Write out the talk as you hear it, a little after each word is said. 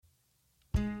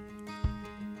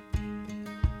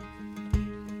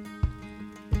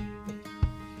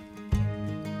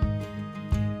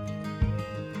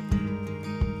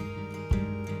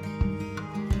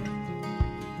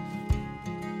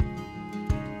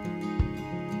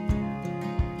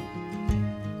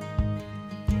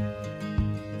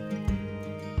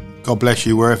God bless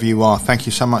you wherever you are. Thank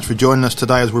you so much for joining us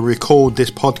today as we record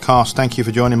this podcast. Thank you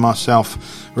for joining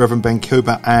myself, Reverend Ben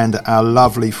Cooper, and our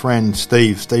lovely friend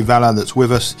Steve Valler that's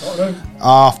with us.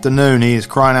 Afternoon. He is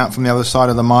crying out from the other side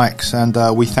of the mics,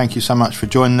 and we thank you so much for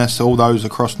joining us. All those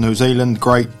across New Zealand,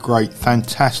 great,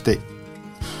 fantastic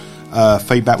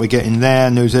feedback we're getting there.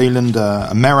 New Zealand,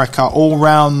 America, all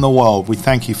round the world. We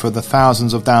thank you for the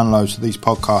thousands of downloads of these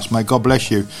podcasts. May God bless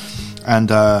you.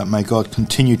 And may God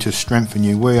continue to strengthen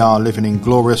you. We are living in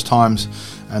glorious times,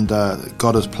 and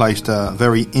God has placed a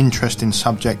very interesting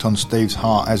subject on Steve's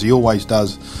heart, as he always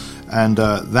does, and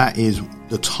that is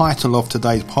the title of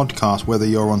today's podcast. Whether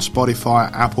you're on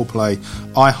Spotify, Apple Play,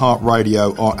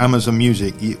 iHeartRadio or Amazon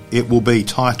Music, it will be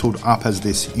titled up as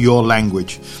this: Your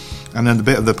Language. And then the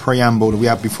bit of the preamble that we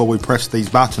have before we press these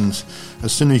buttons,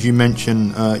 as soon as you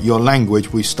mention your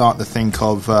language, we start to think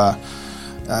of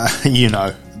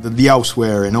the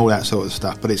elsewhere and all that sort of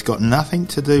stuff, but it's got nothing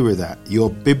to do with that. Your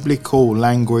biblical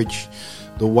language,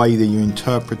 the way that you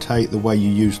interpretate, the way you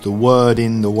use the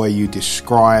wording, the way you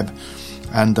describe.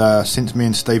 And since me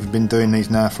and Steve have been doing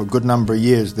these now for a good number of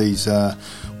years, we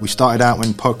started out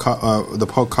when the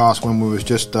podcast when we was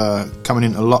just coming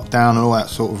into lockdown and all that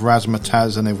sort of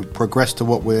razzmatazz, and it progressed to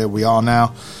where we are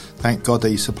now. Thank God that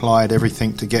He supplied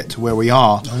everything to get to where we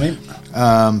are. Amen.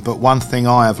 But one thing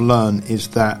I have learned is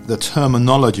that the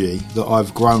terminology that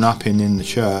I've grown up in the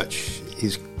church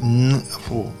is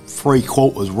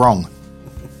 3/4 wrong.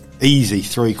 Easy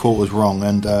 3/4 wrong.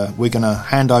 And we're going to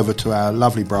hand over to our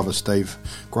lovely brother Steve,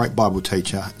 great Bible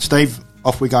teacher. Steve,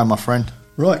 off we go, my friend.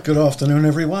 Right, good afternoon,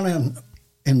 everyone.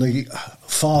 In the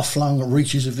far-flung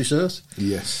reaches of this earth.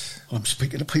 Yes. I'm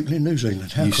speaking to people in New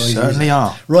Zealand. How you crazy certainly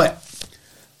are. Right.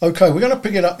 Okay, we're going to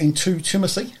pick it up in 2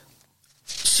 Timothy,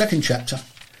 2nd chapter,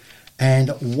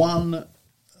 and we're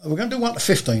going to do 1 to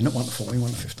 15, not 1 to 14, 1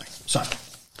 to 15. So,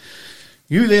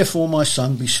 you therefore, my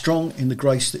son, be strong in the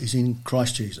grace that is in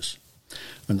Christ Jesus.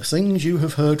 And the things you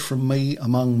have heard from me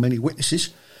among many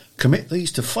witnesses, commit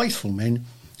these to faithful men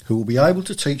who will be able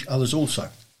to teach others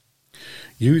also.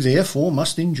 You therefore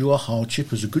must endure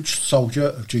hardship as a good soldier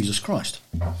of Jesus Christ.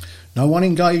 No one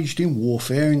engaged in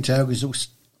warfare entangles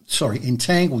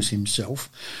himself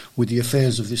with the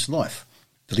affairs of this life,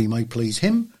 that he may please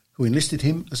him who enlisted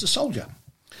him as a soldier.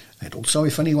 And also,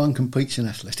 if anyone competes in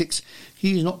athletics,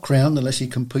 he is not crowned unless he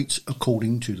competes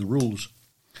according to the rules.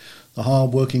 The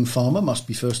hard-working farmer must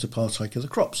be first to partake of the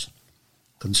crops.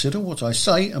 Consider what I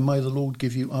say, and may the Lord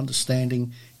give you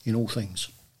understanding in all things.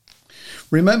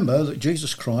 Remember that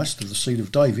Jesus Christ, of the seed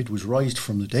of David, was raised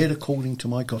from the dead according to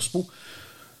my gospel,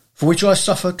 for which I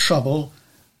suffer trouble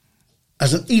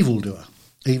as an evildoer,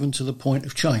 even to the point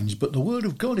of chains. But the word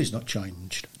of God is not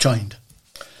chained.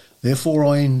 Therefore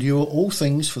I endure all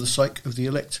things for the sake of the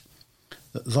elect,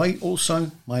 that they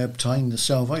also may obtain the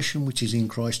salvation which is in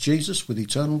Christ Jesus with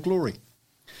eternal glory.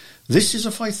 This is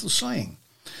a faithful saying,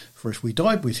 for if we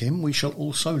died with him, we shall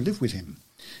also live with him.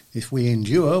 If we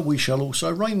endure, we shall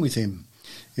also reign with him.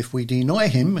 If we deny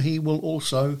him, he will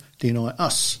also deny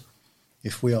us.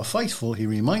 If we are faithful, he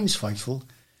remains faithful.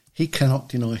 He cannot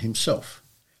deny himself.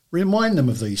 Remind them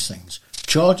of these things,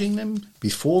 charging them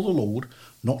before the Lord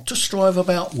not to strive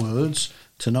about words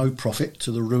to no profit,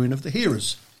 to the ruin of the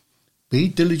hearers. Be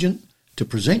diligent to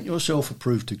present yourself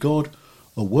approved to God,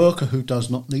 a worker who does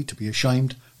not need to be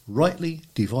ashamed, rightly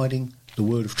dividing the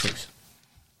word of truth.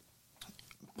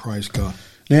 Praise God.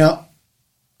 Now,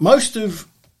 most of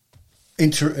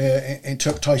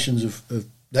interpretations of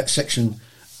that section,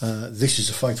 this is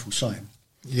a faithful saying.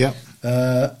 Yeah.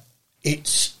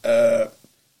 You've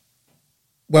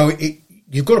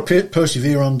got to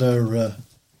persevere under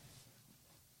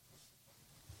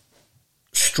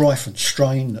strife and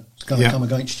strain that's going to come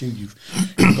against you. You've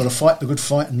got to fight the good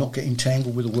fight and not get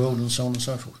entangled with the world and so on and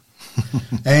so forth.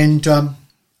 And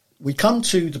we come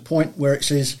to the point where it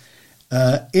says,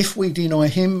 if we deny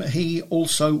him, he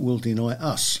also will deny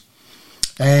us.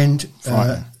 And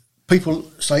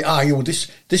people say,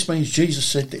 this means Jesus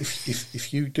said that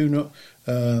if you do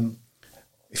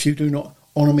not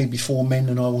honour me before men,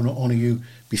 then I will not honour you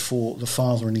before the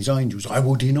Father and his angels. I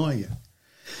will deny you.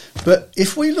 But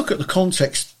if we look at the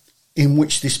context in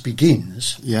which this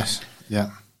begins, yes,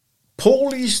 yeah,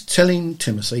 Paul is telling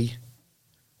Timothy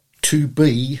to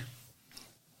be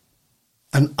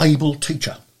an able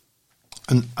teacher.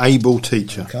 An able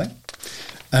teacher. Okay.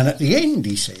 And at the end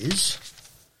he says,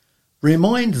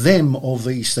 remind them of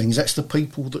these things. That's the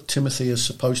people that Timothy is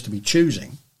supposed to be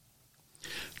choosing.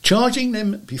 Charging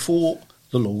them before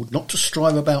the Lord not to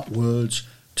strive about words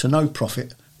to no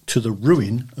profit, to the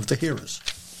ruin of the hearers.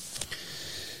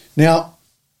 Now,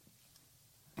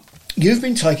 you've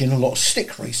been taking a lot of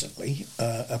stick recently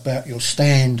about your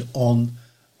stand on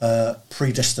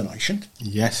predestination.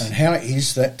 Yes. And how it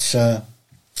is that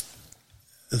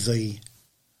the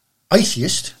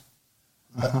atheist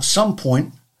at some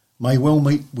point may well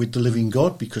meet with the living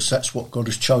God, because that's what God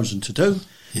has chosen to do,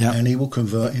 and he will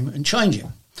convert him and change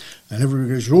him. And everybody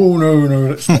goes, oh, no,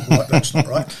 that's not right, that's not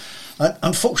right. And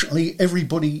unfortunately,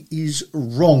 everybody is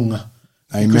wrong.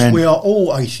 Amen. Because we are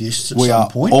all atheists at some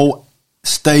point. All,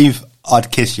 Steve,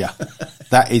 I'd kiss you.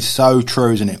 That is so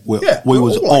true, isn't it? We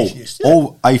was all atheists,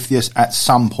 all atheists at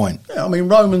some point. Yeah, I mean,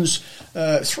 Romans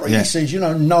 3 says,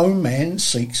 no man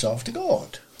seeks after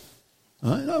God.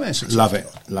 Right? No man seeks after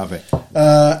God. Love it.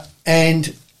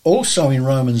 And also in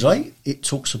Romans 8, it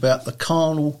talks about the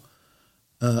carnal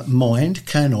mind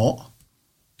cannot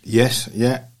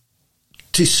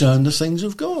discern the things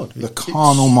of God. The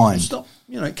carnal mind. It's not,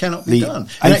 it cannot be done.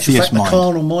 In actual fact, the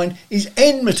carnal mind is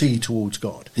enmity towards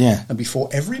God. Yeah. And before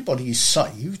everybody is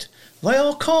saved, they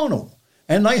are carnal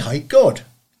and they hate God.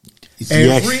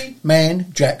 Every man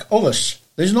jack of us.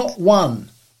 There's not one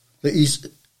that is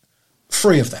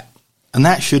free of that. And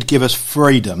that should give us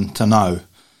freedom to know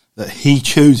that he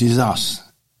chooses us.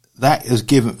 That has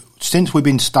given, since we've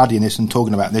been studying this and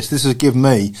talking about this has given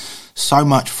me so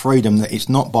much freedom that it's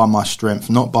not by my strength,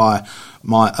 not by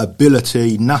my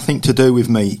ability, nothing to do with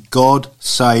me. God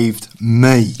saved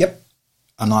me. Yep.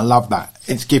 And I love that.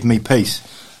 It's given me peace.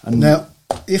 And now,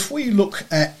 if we look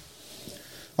at,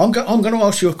 I'm going to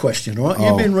ask you a question, all right?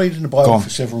 You've been reading the Bible for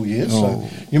several years, so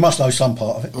you must know some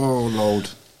part of it. Oh, Lord.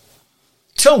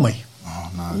 Tell me,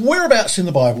 oh, no. whereabouts in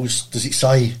the Bible does it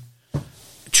say,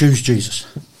 choose Jesus?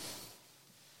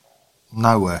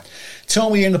 Nowhere. Tell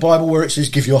me in the Bible where it says,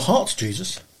 give your heart to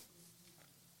Jesus.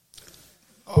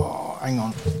 Oh, hang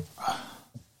on.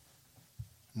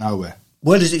 Nowhere.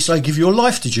 Where does it say, give your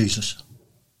life to Jesus?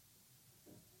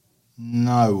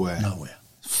 Nowhere. Nowhere.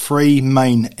 3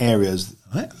 main areas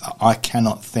right. I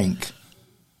cannot think.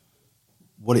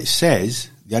 What it says,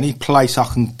 the only place I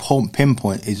can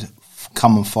pinpoint is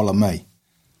come and follow me.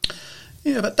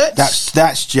 Yeah, but that's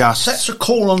a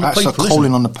call on the people. That's a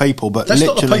calling on the people, but that's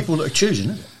literally, not the people that are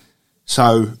choosing, is it?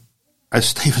 So, as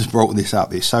Steve has brought this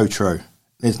up, it's so true.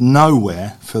 There's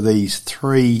nowhere for these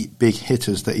 3 big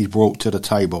hitters that he's brought to the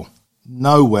table.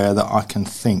 Nowhere that I can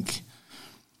think.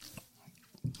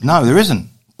 No, there isn't.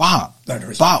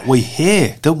 But we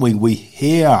hear, don't we? We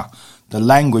hear the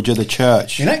language of the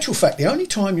church. In actual fact, the only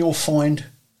time you'll find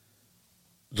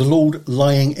the Lord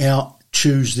laying out,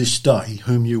 choose this day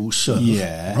whom you will serve.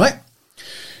 Yeah. Right?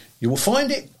 You will find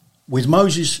it with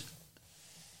Moses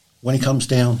when he comes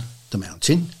down the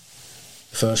mountain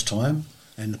the first time,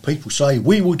 and the people say,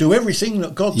 we will do everything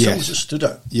that God tells us to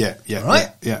do. Yeah. Right?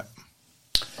 Yeah.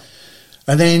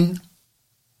 And then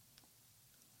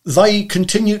they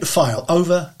continue to fail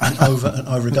over and over and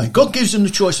over again. God gives them the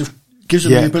choice of, gives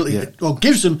them the ability,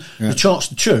 gives them the chance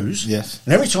to choose. Yes.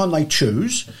 And every time they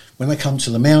choose, when they come to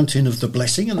the mountain of the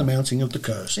blessing and the mountain of the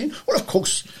cursing, well, of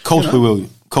course. We will.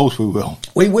 Of course we will.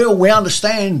 We will. We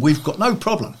understand. We've got no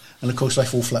problem. And of course they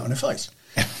fall flat on their face.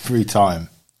 Every time.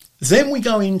 Then we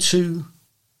go into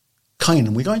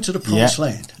Canaan. We go into the promised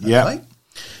land. Okay? Yeah.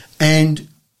 And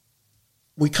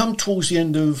we come towards the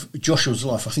end of Joshua's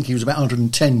life. I think he was about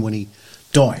 110 when he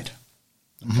died.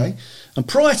 Okay. Mm-hmm. And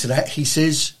prior to that, he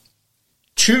says,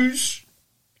 choose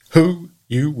who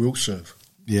you will serve.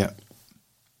 Yeah.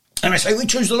 And I say, we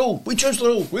choose the Lord. We choose the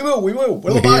Lord. We will.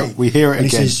 We'll obey. We hear it and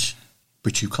again. He says,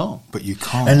 but you can't.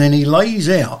 And then he lays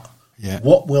out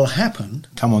what will happen.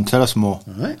 Come on, tell us more.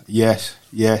 All right. Yes,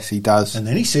 he does. And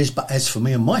then he says, but as for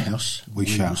me and my house, we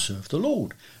shall will serve the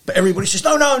Lord. But everybody says,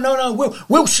 no,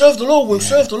 we'll serve the Lord. We'll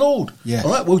serve the Lord. Yes.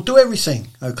 All right, we'll do everything.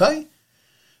 Okay?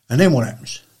 And then what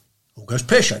happens? All goes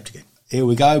pear-shaped again. Here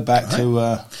we go, back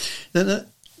to... Then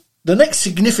the next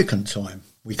significant time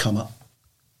we come up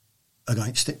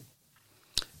against it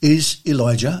is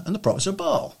Elijah and the prophets of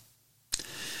Baal.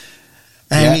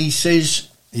 And he says,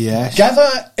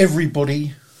 gather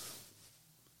everybody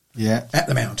at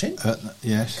the mountain.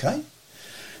 Yes. Okay?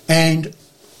 And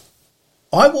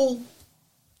I'll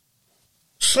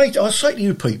say to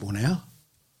you people now,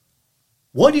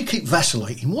 why do you keep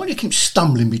vacillating? Why do you keep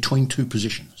stumbling between 2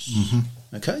 positions?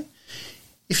 Mm-hmm. Okay?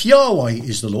 If Yahweh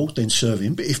is the Lord, then serve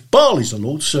him. But if Baal is the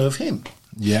Lord, serve him.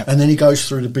 Yeah. And then he goes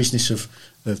through the business of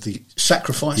the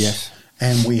sacrifice. Yes.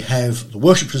 and we have the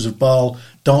worshippers of Baal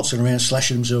dancing around,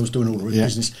 slashing themselves, doing all the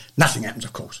business. Nothing happens,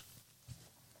 of course.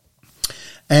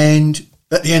 And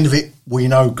at the end of it, we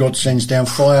know God sends down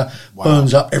fire,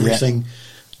 burns up everything,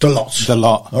 the lots. The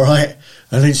lot. All right?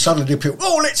 And then suddenly people,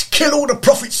 let's kill all the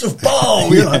prophets of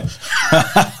Baal, you know.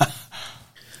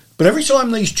 But every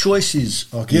time these choices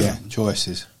are given,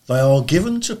 choices. they are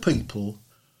given to people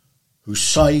who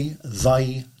say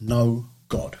they know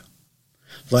God.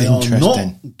 They are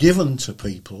not given to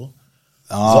people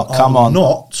that are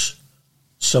not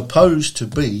supposed to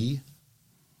be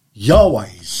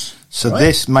Yahweh's. So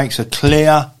this makes a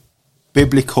clear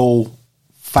biblical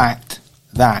fact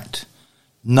that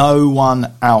no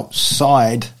one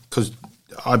outside, because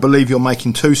I believe you're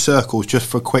making two circles just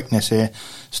for quickness here.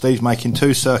 Steve's making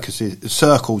two circles.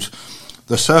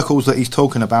 The circles that he's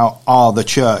talking about are the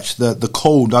church, the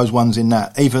called, those ones in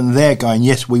that. Even they're going,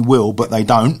 yes, we will, but they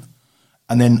don't.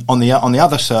 And then on the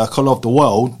other circle of the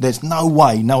world, there's no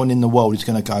way no one in the world is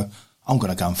going to go, I'm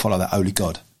going to go and follow that holy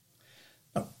God.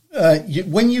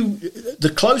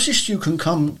 The closest you can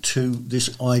come to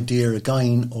this idea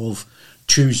again of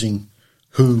choosing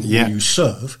who you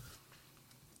serve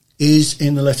is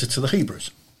in the letter to the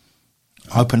Hebrews.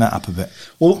 Open that up a bit.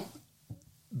 Well,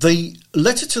 the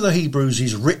letter to the Hebrews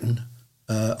is written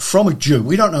from a Jew.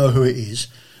 We don't know who it is,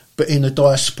 but in the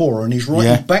diaspora, and he's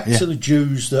writing back to the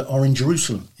Jews that are in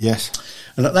Jerusalem. Yes.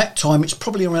 And at that time, it's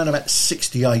probably around about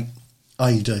 68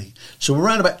 AD. So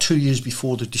around about 2 years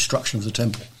before the destruction of the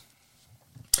temple.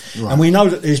 Right. And we know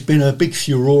that there's been a big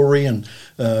furore, and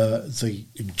the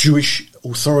Jewish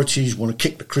authorities want to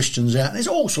kick the Christians out. There's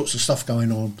all sorts of stuff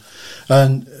going on.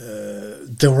 And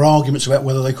there were arguments about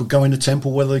whether they could go in the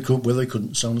temple, whether they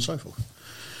couldn't, so on and so forth.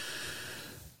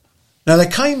 Now, there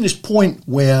came this point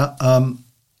where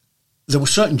there were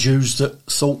certain Jews that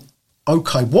thought,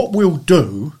 okay, what we'll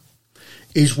do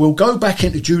is we'll go back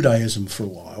into Judaism for a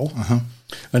while,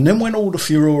 and then when all the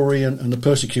furore and the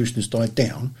persecution has died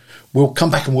down, we'll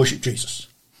come back and worship Jesus.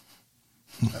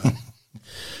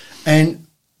 And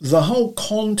the whole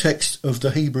context of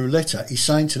the Hebrew letter is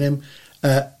saying to them,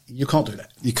 you can't do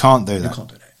that. You can't do that. You can't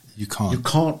do that. You can't. You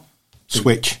can't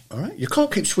switch. All right? You can't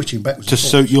keep switching backwards to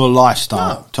suit your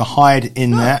lifestyle. No. To hide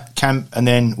in that camp, and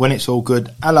then when it's all good,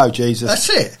 hello, Jesus. That's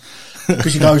it.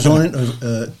 Because he goes on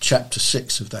into chapter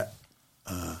 6 of that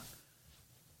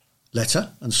letter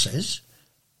and says,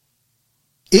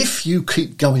 if you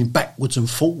keep going backwards and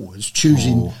forwards,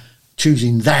 choosing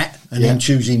that, and then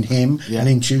choosing him, and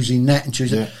then choosing that, and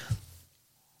choosing that,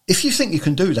 if you think you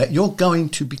can do that, you're going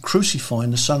to be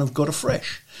crucifying the Son of God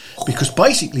afresh. Because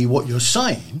basically what you're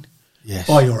saying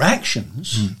by your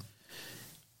actions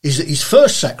is that his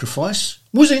first sacrifice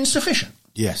was insufficient.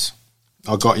 Yes.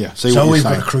 I got you. So we've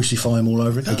got to crucify him all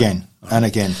over again and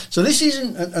again. So this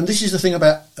isn't, and this is the thing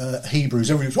about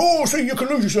Hebrews. Everyone's, see, you can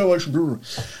lose your salvation.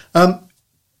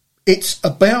 It's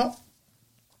about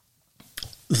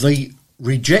the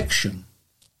rejection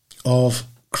of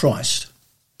Christ.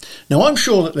 Now, I'm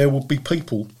sure that there will be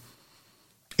people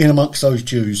in amongst those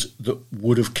Jews that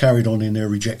would have carried on in their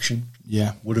rejection.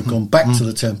 Yeah. Would have gone back to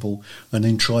the temple and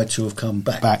then tried to have come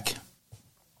back.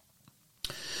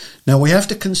 Now, we have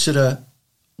to consider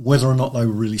whether or not they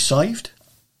were really saved,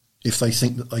 if they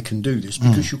think that they can do this,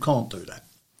 because you can't do that.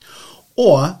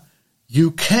 Or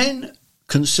you can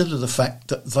consider the fact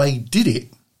that they did it,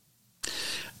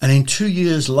 and in 2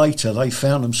 years later they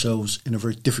found themselves in a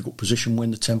very difficult position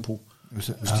when the temple was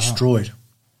destroyed.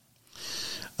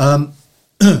 When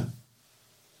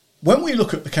we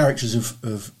look at the characters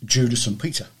of Judas and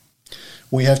Peter,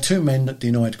 we have two men that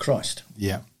denied Christ.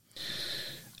 Yeah.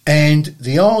 And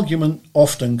the argument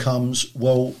often comes,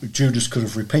 well, Judas could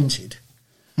have repented.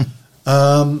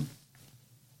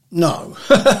 No.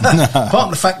 Apart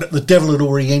from the fact that the devil had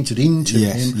already entered into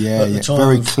him at the time.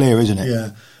 Very clear, isn't it?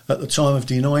 Yeah, at the time of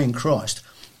denying Christ.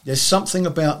 There's something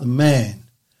about the man.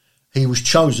 He was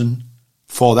chosen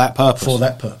for that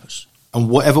purpose. And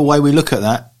whatever way we look at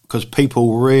that, because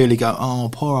people really go, oh,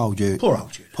 poor old Judas. Poor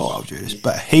old Judas. Poor old Judas.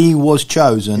 But he was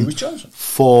chosen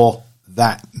for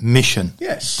that mission.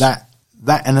 Yes. That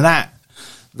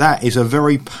is a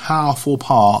very powerful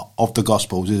part of the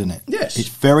Gospels, isn't it? Yes. It's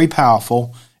very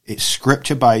powerful. It's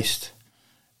scripture based,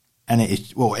 and it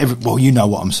is you know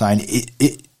what I'm saying.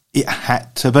 It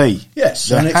had to be. Yes.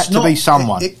 There had to be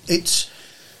someone. It's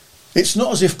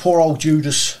not as if poor old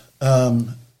Judas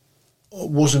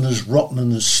wasn't as rotten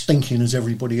and as stinking as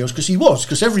everybody else, because he was.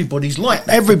 Because everybody's like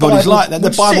that. Everybody's like that. The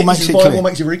Bible makes it clear. The Bible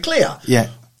makes it very clear. Yeah.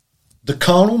 The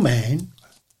carnal man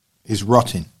is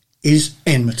rotting. Is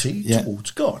enmity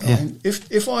towards God. Yeah. I mean,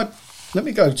 if I let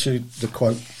me go to the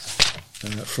quote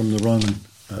from the Roman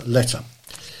letter,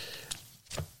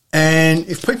 and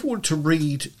if people were to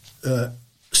read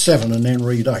 7 and then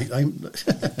read 8,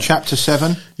 chapter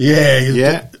 7,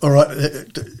 all right.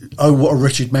 Oh, what a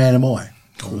wretched man am I!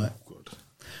 All right. Good.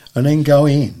 And then go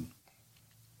in.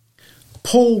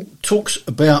 Paul talks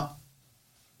about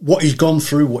what he's gone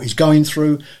through, what he's going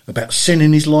through, about sin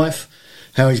in his life,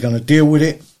 how he's going to deal with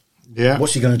it,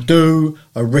 what's he going to do,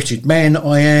 a wretched man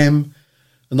I am.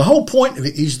 And the whole point of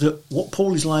it is that what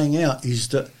Paul is laying out is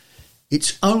that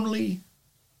it's only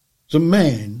the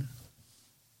man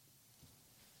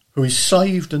who is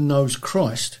saved and knows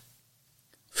Christ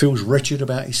feels wretched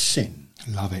about his sin.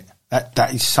 Love it.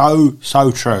 That is so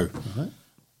true.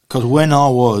 Because when I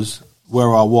was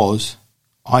where I was,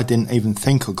 I didn't even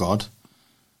think of God.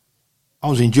 I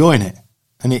was enjoying it.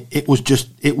 And it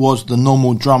was the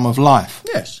normal drum of life.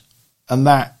 Yes. And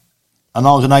I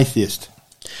was an atheist.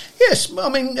 Yes, I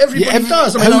mean, everybody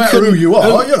does. I mean, no matter who you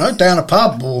are, down a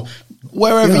pub or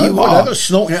wherever you are.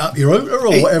 Snorting it up your router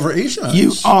or whatever it is.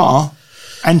 You are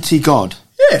anti-God.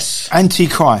 Yes.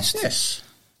 Anti-Christ. Yes.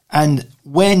 And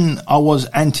when I was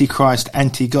anti-Christ,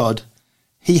 anti-God,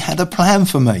 he had a plan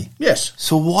for me. Yes.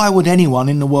 So why would anyone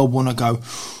in the world want to go,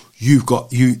 you've got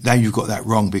that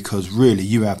wrong because really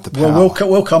you have the power? Well,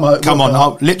 we'll come out. Come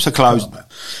on, lips are closed.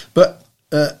 But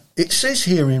it says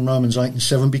here in Romans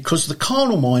 8:7, because the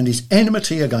carnal mind is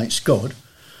enmity against God,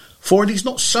 for it is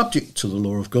not subject to the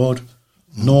law of God,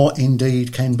 nor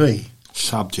indeed can be.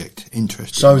 Subject,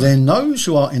 interesting. So then those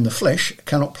who are in the flesh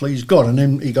cannot please God. And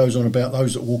then he goes on about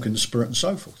those that walk in the Spirit and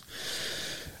so forth.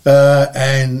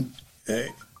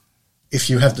 If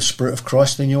you have the Spirit of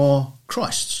Christ, then you are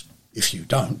Christ's. If you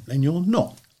don't, then you're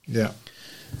not. Yeah.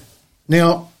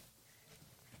 Now,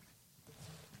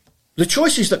 the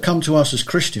choices that come to us as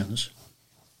Christians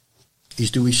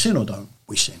is, do we sin or don't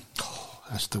we sin? Oh,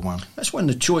 that's the one. That's when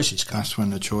the choices come. That's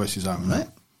when the choices open. Right?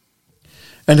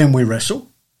 And then we wrestle,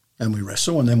 and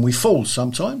then we fall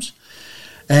sometimes.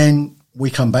 And we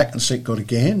come back and seek God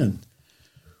again, and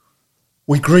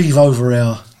we grieve over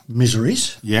our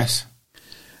miseries. Yes.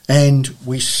 And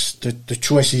the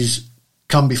choices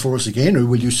come before us again. Who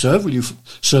will you serve? Will you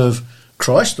serve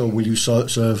Christ, or will you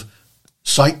serve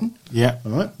Satan? Yeah.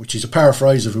 All right. Which is a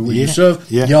paraphrase of who will you serve?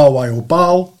 Yeah. Yahweh or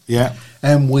Baal? Yeah.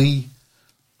 And we,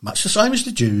 much the same as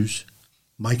the Jews,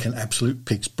 make an absolute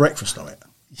pig's breakfast of it.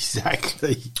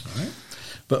 Exactly. All right.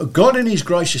 But God in his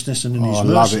graciousness and in his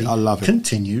mercy I love it.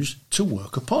 continues to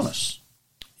work upon us.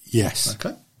 Yes.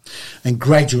 Okay. And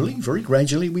gradually, very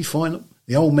gradually, we find that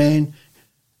the old man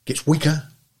gets weaker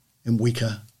and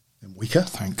weaker and weaker.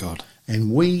 Thank God.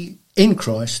 And we, in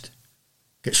Christ,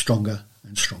 get stronger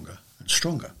and stronger and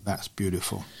stronger. That's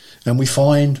beautiful. And we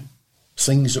find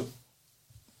things that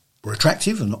were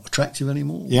attractive are not attractive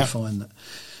anymore. Yeah. We find that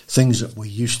things that we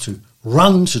used to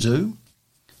run to do,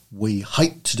 we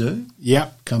hate to do. Yeah.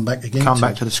 Come back again. Come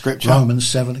back to the scripture. Romans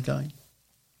 7 again.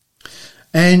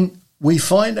 And we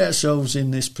find ourselves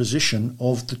in this position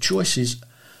of the choices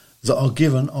that are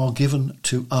given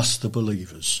to us, the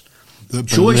believers. The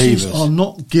choices believers are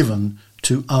not given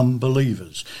to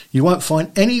unbelievers. You won't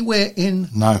find anywhere in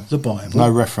the Bible no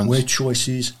reference where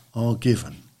choices are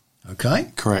given.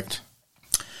 Okay? Correct.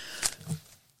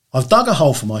 I've dug a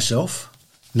hole for myself.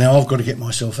 Now I've got to get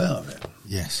myself out of it.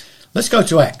 Yes. Let's go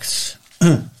to Acts.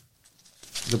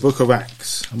 The book of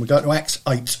Acts. And we go to Acts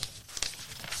 8.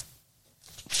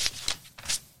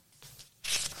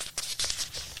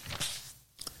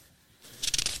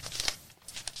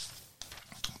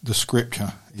 The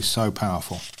scripture is so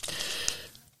powerful.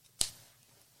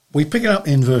 We pick it up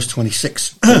in verse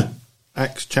 26.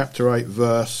 Acts chapter 8,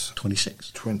 verse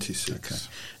 26. 26. Okay.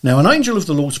 Now an angel of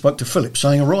the Lord spoke to Philip,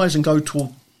 saying, "Arise and go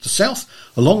toward the south,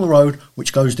 along the road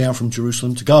which goes down from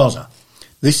Jerusalem to Gaza.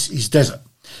 This is desert."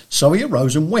 So he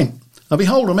arose and went. And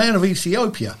behold, a man of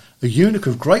Ethiopia, a eunuch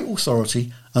of great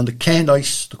authority under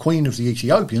Candace, the queen of the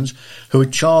Ethiopians, who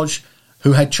had charge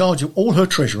of all her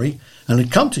treasury, and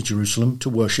had come to Jerusalem to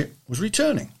worship, was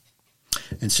returning.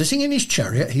 And sitting in his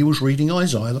chariot, he was reading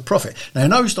Isaiah the prophet. Now,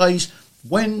 in those days,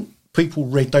 when people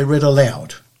read, they read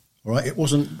aloud. All right, it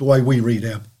wasn't the way we read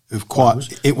our Bibles.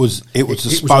 It was a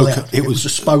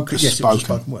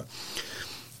spoken word.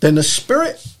 Then the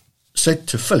Spirit said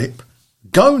to Philip,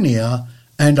 "Go near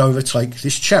and overtake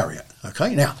this chariot."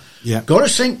 Okay, now, God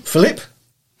has sent Philip.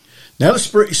 Now the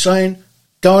Spirit is saying,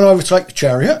 "Go and overtake the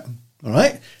chariot." All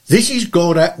right, this is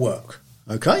God at work.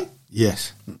 Okay?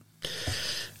 Yes.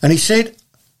 And he said,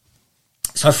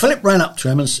 so Philip ran up to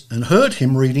him and heard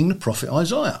him reading the prophet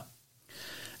Isaiah,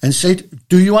 and said,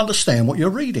 "Do you understand what you're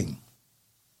reading?"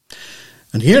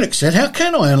 And the eunuch said, "How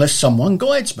can I unless someone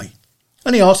guides me?"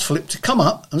 And he asked Philip to come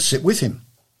up and sit with him.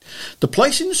 The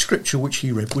place in the scripture which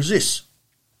he read was this: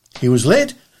 "He was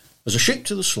led as a sheep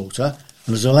to the slaughter,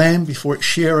 and as a lamb before its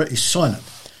shearer is silent,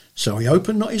 so he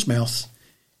opened not his mouth.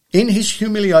 In his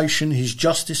humiliation his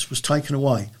justice was taken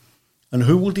away. And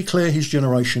who will declare his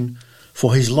generation?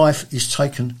 For his life is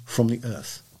taken from the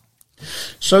earth."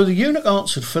 So the eunuch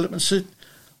answered Philip and said,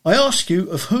 I ask you,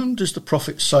 of whom does the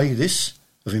prophet say this,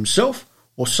 of himself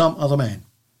or some other man?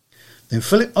 Then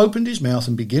Philip opened his mouth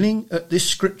and, beginning at this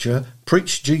scripture,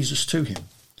 preached Jesus to him.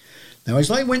 Now as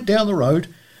they went down the road,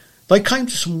 they came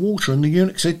to some water, and the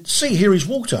eunuch said, See, here is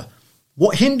water.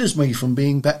 What hinders me from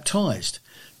being baptized?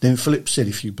 Then Philip said,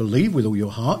 If you believe with all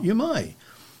your heart, you may.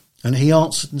 And he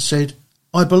answered and said,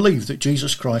 I believe that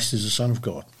Jesus Christ is the Son of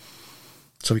God.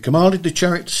 So he commanded the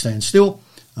chariot to stand still,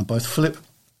 and both Philip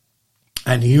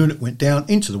and the eunuch went down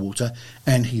into the water,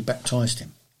 and he baptized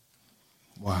him.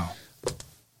 Wow.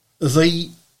 The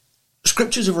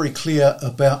scriptures are very clear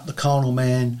about the carnal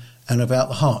man and about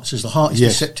the heart. It says the heart is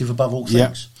deceptive above all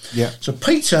things. Yeah. So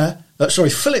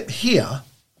Philip here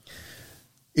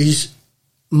is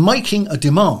making a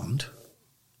demand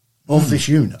of this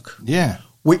eunuch. Yeah.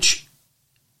 Which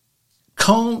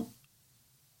can't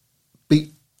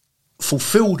be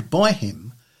fulfilled by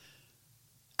him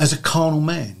as a carnal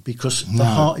man, because the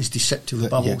heart is deceptive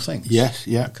above all things. Yes,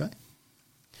 yeah. Okay.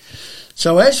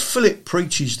 So as Philip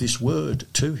preaches this word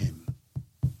to him,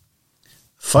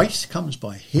 faith comes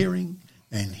by hearing,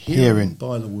 and hearing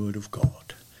by the word of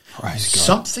God. Praise God.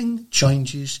 Something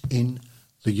changes in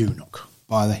the eunuch.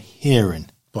 By the hearing.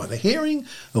 By the hearing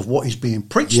of what is being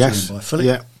preached to him by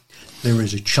Philip, there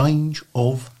is a change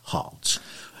of heart.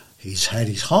 He's had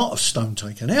his heart of stone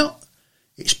taken out.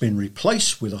 It's been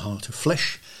replaced with a heart of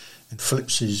flesh. And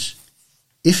Philip says,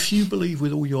 if you believe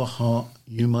with all your heart,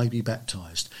 you may be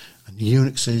baptized. And the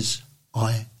eunuch says,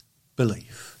 I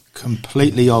believe.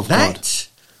 Completely of God. That,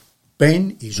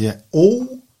 Ben, is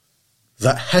all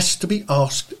that has to be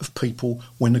asked of people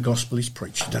when the gospel is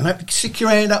preached. You don't have to stick your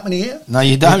hand up in the air. No,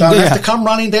 you don't. You don't have to come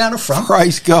running down the front.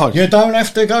 Praise God. You don't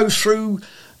have to go through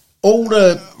all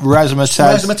the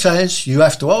razzmatazz. You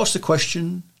have to ask the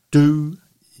question, do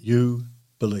you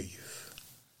believe?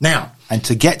 Now. And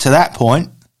to get to that point,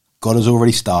 God has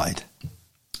already started.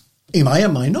 He may or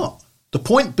may not. The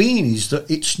point being is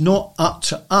that it's not up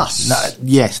to us. No,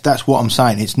 yes, that's what I'm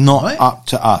saying. It's not up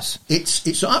to us.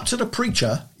 It's up to the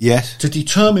preacher yes, to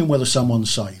determine whether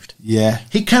someone's saved. Yeah.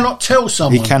 He cannot tell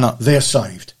someone they're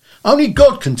saved. Only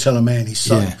God can tell a man he's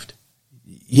saved.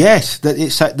 Yes, that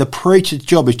it's the preacher's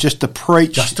job is just to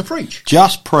preach. Just to preach.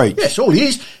 Just preach. Yes, all he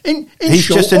is. He's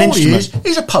short, just an instrument.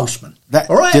 He's a postman.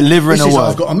 All right? Delivering a word.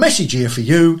 I've got a message here for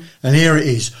you, and here it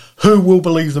is. Who will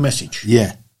believe the message?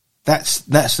 Yeah. That's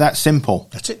that simple.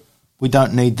 That's it. We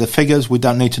don't need the figures. We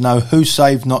don't need to know who's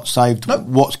saved, not saved,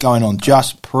 what's going on.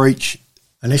 Just preach.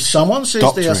 And if someone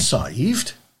says they are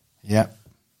saved,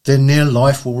 then their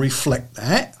life will reflect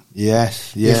that.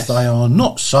 Yes. If they are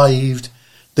not saved,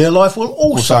 their life will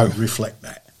also reflect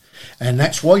that. And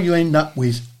that's why you end up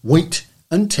with wheat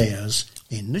and tares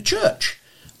in the church.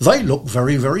 They look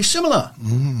very, very similar.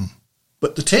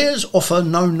 But the tares offer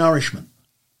no nourishment.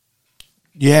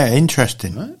 Yeah,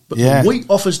 interesting. Right? But the wheat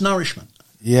offers nourishment.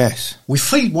 Yes. We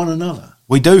feed one another.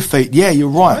 We do feed. Yeah, you're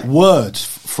right.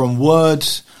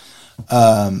 Words,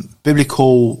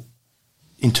 biblical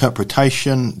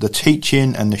interpretation, the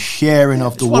teaching and the sharing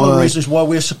of the word. One of the reasons why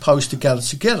we're supposed to gather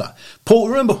together.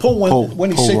 Remember Paul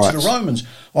when he said to the Romans,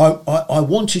 I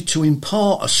wanted to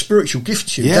impart a spiritual gift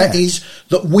to you. Yeah. That is,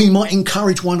 that we might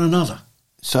encourage one another.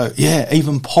 So,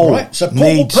 even Paul. Right? So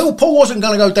Paul wasn't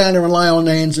going to go down there and lay on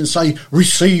hands and say,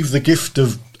 receive the gift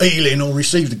of healing or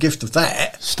receive the gift of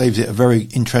that. Steve's hit a very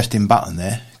interesting button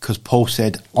there, because Paul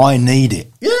said, I need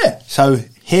it. Yeah. So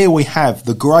here we have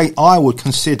I would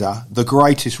consider the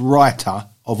greatest writer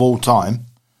of all time,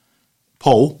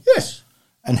 Paul. Yes.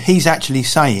 And he's actually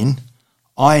saying,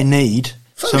 I need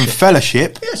some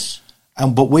fellowship. Yes.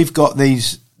 But we've got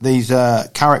these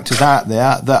characters out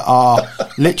there that are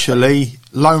literally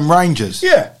lone rangers.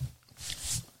 Yeah.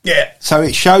 So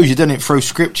it shows you, doesn't it, through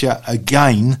Scripture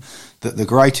again, that the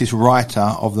greatest writer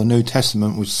of the New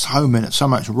Testament with so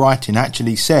much writing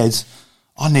actually says,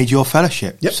 I need your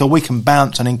fellowship. Yep. So we can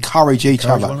bounce and encourage each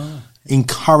other.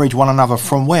 Encourage one another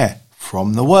from where?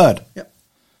 From the Word. Yep.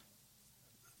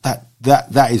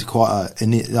 That is quite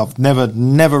I've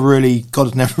never really, God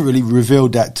has never really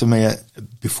revealed that to me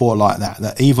before like that.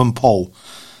 That even Paul,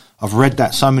 I've read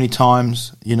that so many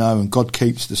times, and God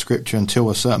keeps the Scripture until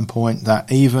a certain point,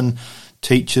 that even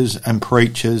teachers and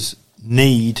preachers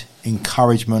need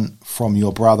encouragement from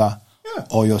your brother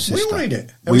or your sister. We all need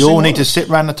it. We all need to sit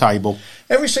round the table.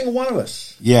 Every single one of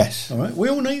us. Yes. All right. We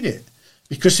all need it.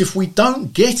 Because if we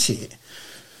don't get it,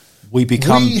 we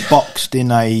become boxed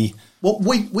in a... Well,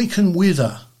 we can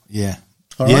wither. Yeah.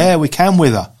 All right? Yeah, we can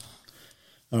wither.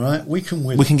 All right, we can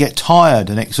wither. We can get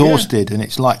tired and exhausted, and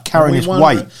it's like carrying this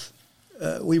weight.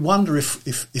 we wonder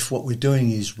if what we're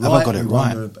doing is right. Have I got it we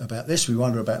right? wonder about this. We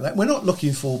wonder about that. We're not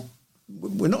looking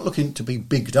to be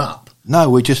bigged up. No,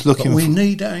 we're just looking. But we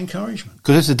need that encouragement.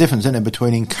 Because there's a difference, isn't it,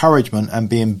 between encouragement and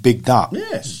being bigged up.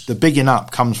 Yes. The bigging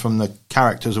up comes from the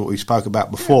characters that we spoke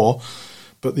about before,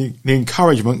 but the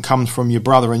encouragement comes from your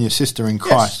brother and your sister in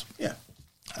Christ. Yes. Yeah.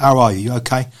 How are you?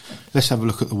 Okay. Let's have a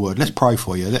look at the word. Let's pray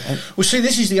for you. Well, see,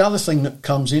 this is the other thing that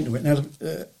comes into it. Now,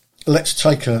 let's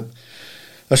take a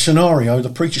scenario. The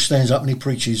preacher stands up and he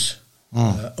preaches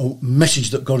a message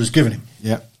that God has given him.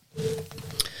 Yeah.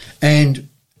 And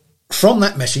from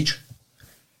that message,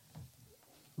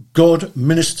 God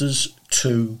ministers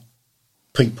to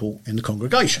people in the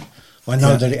congregation. I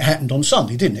know that it happened on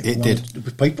Sunday, didn't it? It did.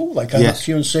 With people, they came up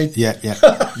to you and said, Yeah.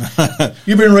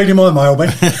 "You've been reading my mail,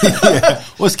 Ben." Yeah.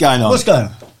 What's going on? What's going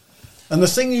on? And the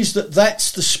thing is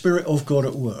that's the Spirit of God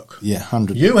at work. Yeah,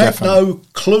 100%. You had no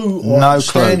clue or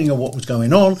understanding of what was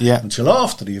going on until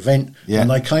after the event, when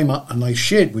they came up and they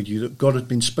shared with you that God had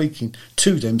been speaking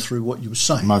to them through what you were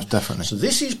saying. Most definitely. So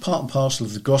this is part and parcel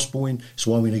of the gospel. It's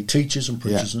why we need teachers and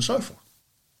preachers and so forth.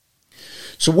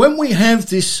 So when we have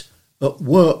this at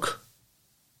work,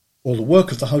 or the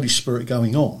work of the Holy Spirit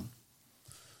going on,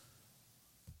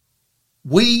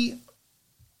 we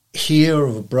hear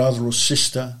of a brother or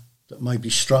sister that may be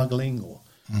struggling or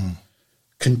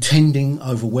contending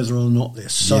over whether or not they're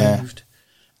saved.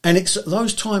 And it's at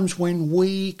those times when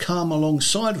we come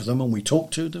alongside of them and we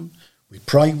talk to them, we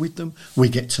pray with them, we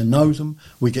get to know them,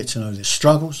 we get to know their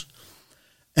struggles.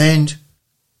 And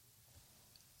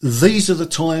these are the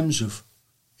times of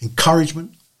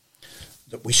encouragement,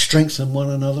 that we strengthen one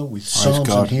another with psalms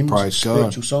and hymns and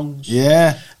spiritual songs.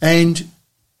 Yeah. And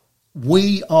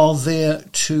we are there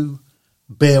to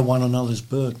bear one another's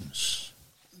burdens.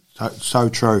 So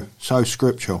true. So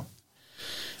scriptural.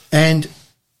 And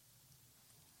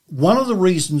one of the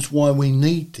reasons why we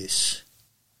need this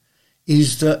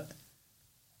is that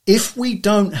if we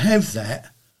don't have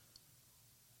that,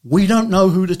 we don't know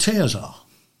who the tares are.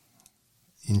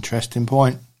 Interesting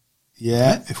point.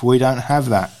 Yeah, if we don't have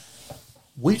that.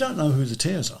 We don't know who the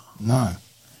tares are. No.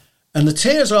 And the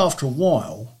tares, after a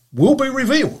while, will be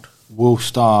revealed. Will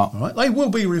start. Right? They will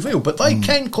be revealed, but they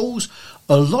can cause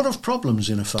a lot of problems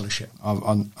in a fellowship.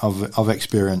 I've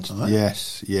experienced. Right?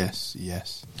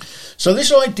 Yes. So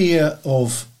this idea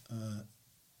of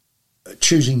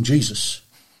choosing Jesus,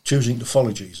 choosing to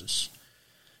follow Jesus,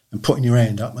 and putting your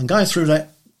hand up and going through that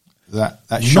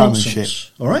showmanship,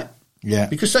 nonsense, all right? Yeah.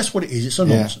 Because that's what it is. It's a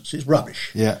nonsense. It's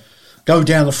rubbish. Yeah. Go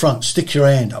down the front, stick your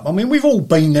hand up. I mean, we've all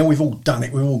been there. We've all done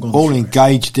it. We've all gone all through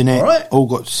engaged in it. All right? All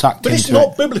got sucked but into it's not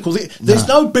it. biblical. There's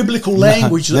no biblical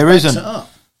language that there backs isn't. it up.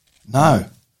 No.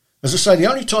 As I say, the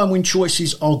only time when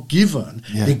choices are given,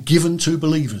 they're given to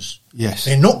believers. Yes.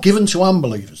 They're not given to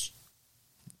unbelievers.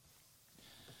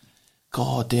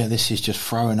 God, dear, this is just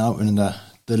throwing open the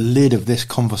lid of this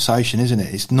conversation, isn't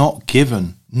it? It's not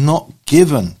given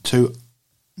to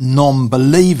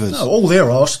non-believers. No, all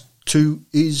they're asked to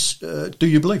is, do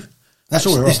you believe? That's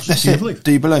all they're asked. That's do you it. believe?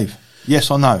 Do you believe? Yes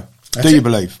or no? That's do you it.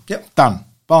 believe? Yep. Done.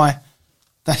 Bye.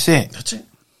 That's it.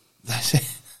 That's it.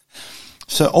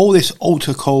 So all this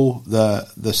altar call,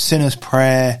 the sinner's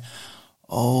prayer,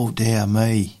 oh dear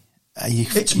me.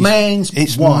 It's man's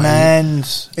It's way.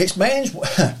 man's It's man's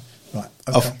right, okay.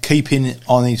 of keeping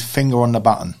on his finger on the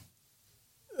button.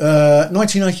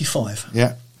 1985.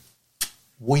 Yeah.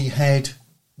 We had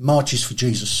marches for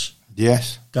Jesus.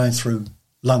 Yes. Going through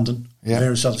London,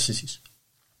 various other cities.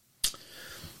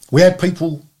 We had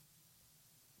people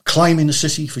claiming the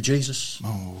city for Jesus.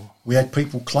 Oh. We had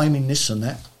people claiming this and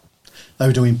that. They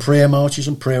were doing prayer marches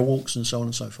and prayer walks and so on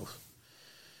and so forth.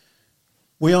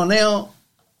 We are now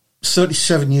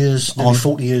 37 years, nearly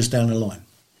 40 years down the line.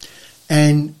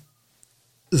 And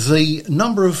the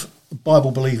number of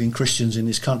Bible-believing Christians in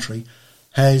this country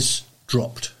has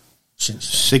dropped since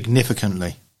then.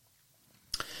 Significantly.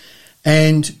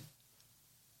 And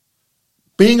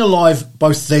being alive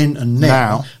both then and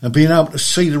now, and being able to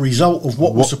see the result of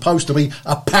what was supposed to be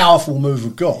a powerful move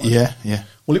of God. Yeah.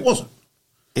 Well, it wasn't.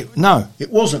 No. It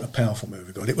wasn't a powerful move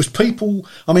of God. It was people.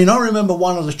 I mean, I remember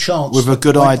one of the chants. With a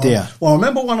good idea. Well, I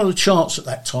remember one of the chants at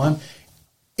that time.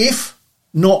 If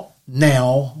not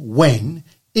now, when?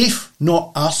 If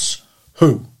not us,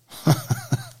 who?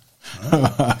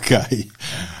 Okay.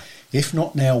 If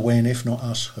not now, when? If not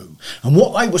us, who? And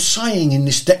what they were saying in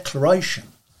this declaration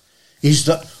is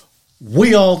that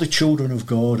we are the children of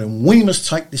God and we must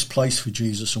take this place for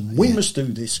Jesus and we must do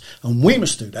this and we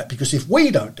must do that, because if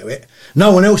we don't do it,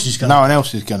 no one else is going to. No one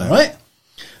else is going to. Right?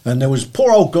 And there was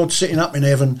poor old God sitting up in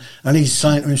heaven, and he's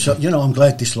saying to himself, I'm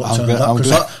glad this lot turned up,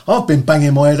 because I've been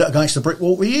banging my head against the brick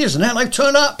wall for years, and now they've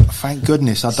turned up. Thank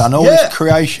goodness I've done all this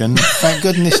creation. Thank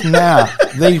goodness now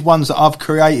these ones that I've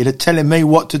created are telling me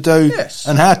what to do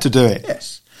and how to do it.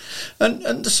 Yes.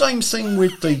 And the same thing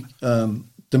with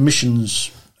the missions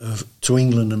to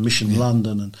England and Mission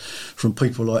London, and from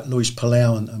people like Louis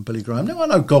Palau and Billy Graham. Now, I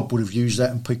know God would have used that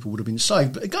and people would have been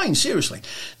saved, but again, seriously,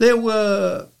 there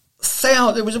was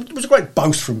a great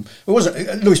boast from. It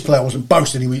wasn't Louis Palau wasn't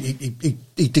boasting. He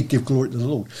did give glory to the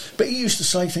Lord, but he used to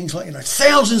say things like,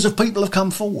 thousands of people have come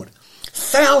forward.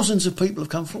 Thousands of people have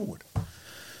come forward,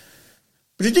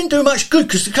 but it didn't do much good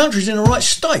because the country's in the right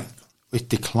state. It's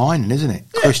declining, isn't it?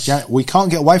 Yes. Christianity. We can't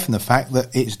get away from the fact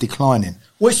that it's declining.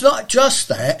 Well, it's not just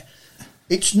that.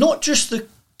 It's not just the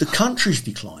country's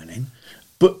declining,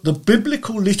 but the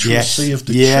biblical literacy of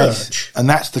the church. And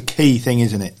that's the key thing,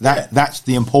 isn't it? That's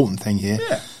the important thing here.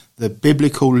 Yeah. The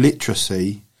biblical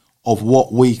literacy of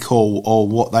what we call, or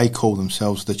what they call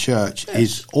themselves, the church,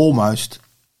 is almost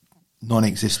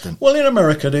non-existent. Well, in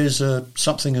America, there's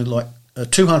something like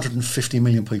 250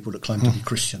 million people that claim to be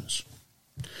Christians.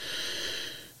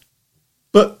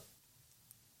 But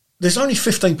there's only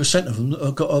 15% of them that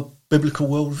have got a biblical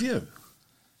worldview.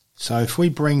 So if we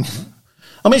bring...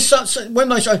 I mean, when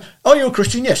they say, are you a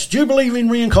Christian? Yes. Do you believe in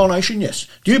reincarnation? Yes.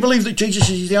 Do you believe that Jesus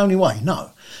is the only way? No.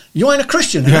 You ain't a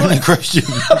Christian. You ain't a Christian.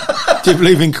 Do you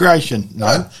believe in creation?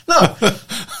 No. No.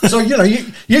 So,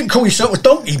 you can call yourself a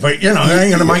donkey, but, it ain't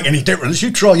going to make any difference.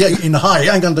 You try eating the hay,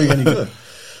 it ain't going to do you any good.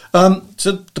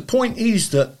 So the point is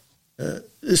that,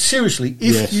 seriously,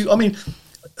 if you... I mean...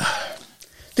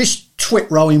 This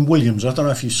twit Rowan Williams, I don't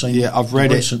know if you've seen it. Yeah, I've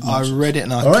read it. I read it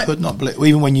and I could not believe,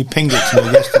 even when you pinged it to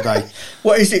me yesterday.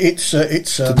 What is it? It's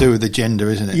to do with the gender,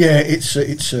 isn't it? Yeah, it's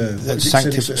a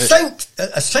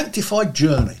sanctified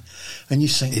journey. And you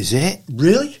think, is it?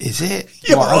 Really? Is it?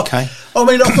 Yeah, right, okay. I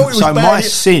mean, I thought it was so bad. my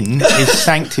sin is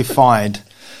sanctified.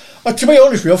 To be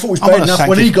honest with you, I thought it was bad enough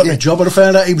when he got the job and I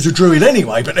found out he was a druid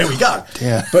anyway, but there we go.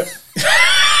 Yeah. But...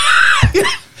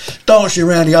 dancing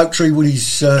around the oak tree with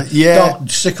his dark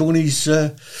sickle and his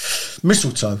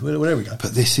mistletoe. Well, there we go.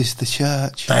 But this is the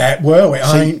church. It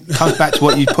ain't. Comes back to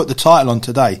what you put the title on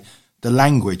today. The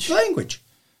language.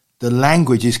 The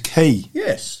language is key.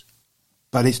 Yes.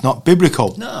 But it's not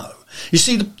biblical. No. You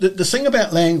see, the thing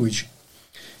about language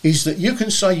is that you can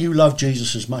say you love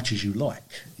Jesus as much as you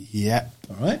like. Yeah.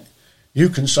 All right? You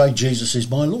can say Jesus is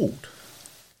my Lord.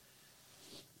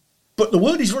 But the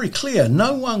word is very clear.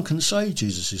 No one can say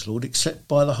Jesus is Lord except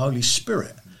by the Holy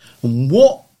Spirit. And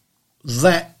what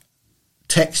that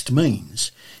text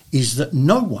means is that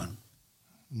no one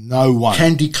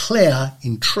can declare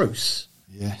in truth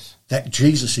that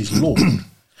Jesus is Lord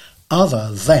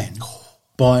other than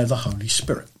by the Holy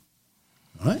Spirit.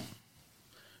 Right?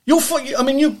 You'll find, I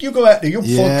mean, you go out there, you'll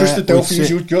find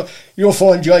Christadelphians, you'll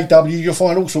find JW, you'll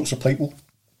find all sorts of people.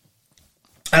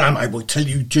 And I'm able to tell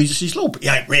you Jesus is Lord, but he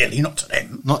ain't really, not to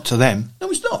them. Not to them. No,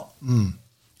 he's not. Mm.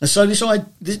 And so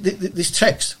this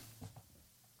text,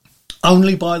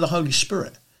 only by the Holy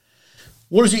Spirit.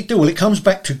 What does it do? Well, it comes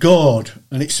back to God,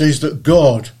 and it says that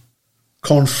God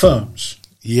confirms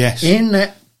in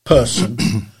that person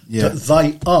that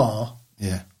they are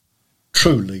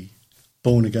truly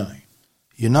born again.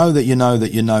 You know that you know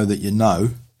that you know that you know.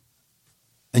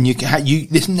 And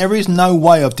listen, there is no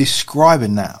way of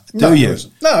describing that, do you?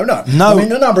 No. I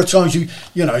mean, a number of times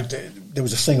there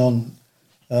was a thing on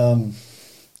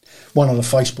one of the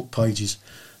Facebook pages.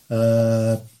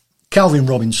 Calvin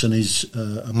Robinson is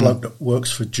a bloke that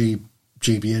works for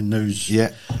GBN News,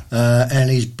 and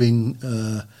he's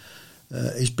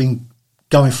been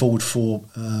going forward for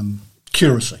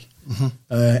curacy,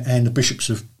 and the bishops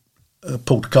have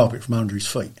pulled the carpet from under his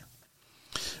feet.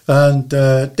 And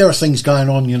there are things going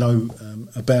on,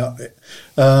 about it.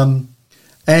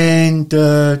 And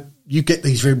you get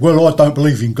these I don't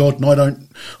believe in God, and I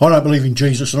don't believe in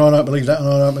Jesus, and I don't believe that, and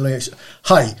I don't believe it.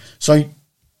 Hey, so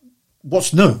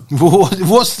what's new?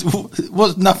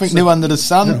 What's nothing new under the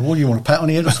sun? What do you want, a pat on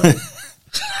the head or something?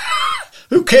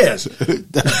 Who cares?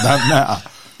 It doesn't matter.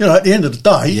 At the end of the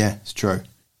day, yeah, it's true.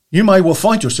 You may well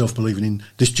find yourself believing in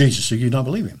this Jesus who you don't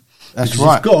believe in. That's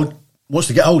right. If God wants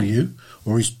to get hold of you,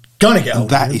 or he's going to get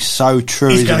hold of you. That is so true.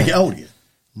 He's going to get hold of you.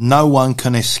 No one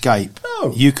can escape.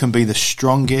 No. You can be the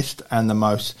strongest and the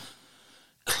most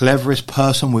cleverest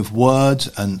person with words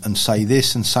and say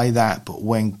this and say that, but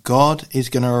when God is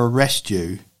going to arrest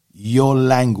you, your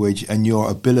language and your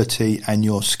ability and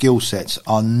your skill sets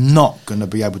are not going to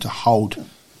be able to hold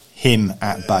him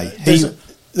at bay.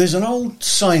 There's an old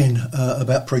saying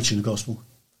about preaching the gospel.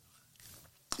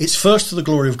 It's first to the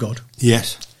glory of God.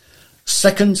 Yes.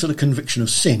 second to the conviction of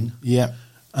sin, Yeah.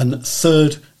 and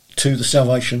third to the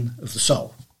salvation of the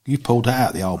soul. You pulled that out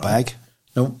of the old bag.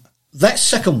 Now, that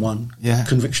second one, Yeah.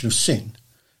 conviction of sin,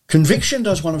 conviction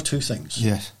does one of two things.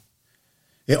 Yes.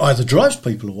 It either drives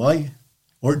people away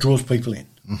or it draws people in.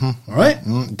 Mm-hmm. All right?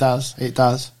 It does. It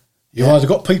does. You've either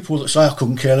got people that say, I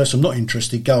couldn't care less, I'm not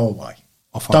interested, go away.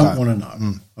 Off I Don't go. want to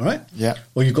know. All right? Yeah.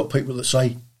 Or you've got people that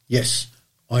say, yes,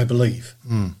 I believe.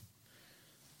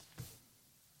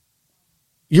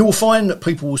 You will find that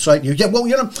people will say to you, yeah, well,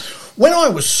 you know, when I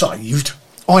was saved,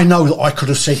 I know that I could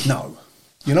have said no.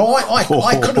 You know, I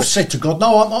could have said to God,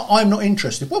 no, I'm not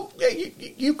interested. Well, yeah,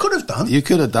 you could have done. You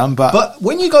could have done, but... But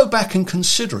when you go back and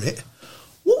consider it,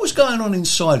 what was going on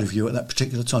inside of you at that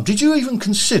particular time? Did you even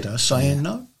consider saying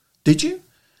no? Did you?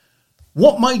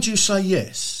 What made you say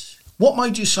yes? What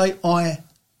made you say, I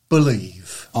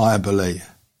believe? I believe.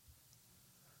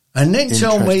 And then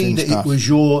tell me Interesting that stuff. it was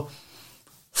your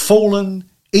fallen,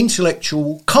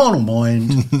 intellectual, carnal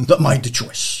mind that made the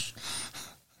choice.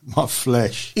 My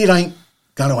flesh. It ain't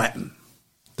going to happen.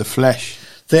 The flesh.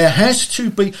 There has to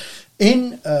be...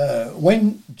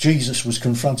 when Jesus was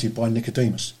confronted by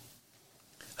Nicodemus,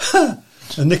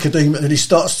 and he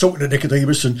starts talking to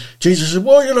Nicodemus, and Jesus said,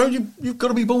 well, you know, you've got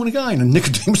to be born again. And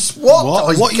Nicodemus,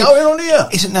 what is going on here?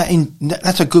 Isn't that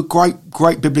that's a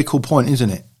great biblical point, isn't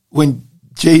it? When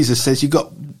Jesus says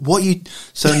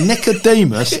so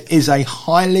Nicodemus is a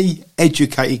highly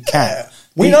educated cat.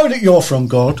 We know that you're from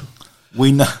God.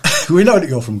 We know. We know that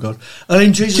you're from God. And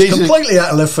then Jesus completely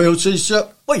out of left field says,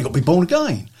 well, you've got to be born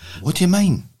again. What do you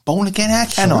mean? Born again? How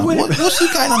can I? What's he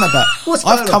going on about?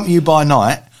 I've come to you by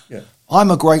night. Yeah.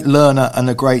 I'm a great learner and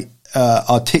a great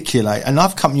articulator, and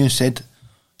I've come to you and said,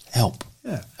 help.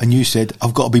 Yeah. And you said,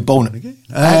 I've got to be born again.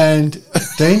 And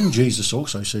then Jesus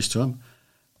also says to him,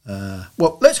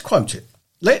 well, let's quote it.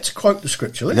 Let's quote the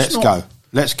scripture. Let's go.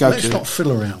 Let's not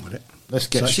fiddle around with it. Let's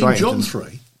get so straight it's in John into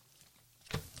 3.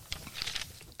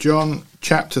 John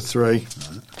chapter 3.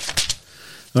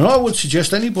 And I would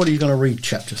suggest anybody who's going to read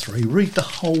chapter 3, read the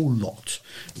whole lot.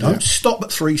 Don't stop at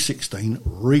 3:16.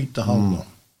 Read the whole lot.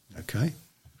 Okay?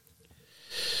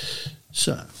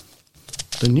 So,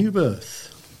 the new birth.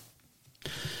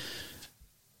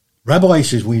 Rabbi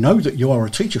says, we know that you are a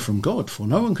teacher from God, for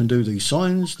no one can do these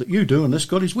signs that you do unless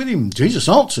God is with him. Jesus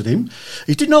answered him.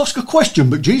 He didn't ask a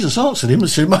question, but Jesus answered him and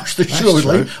said, most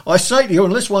assuredly, I say to you,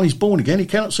 unless one is born again, he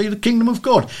cannot see the kingdom of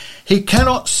God. He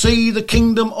cannot see the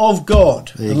kingdom of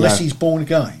God unless he's born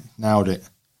again. Nailed it.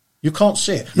 You can't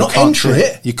see it. Not enter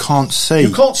it. You can't see.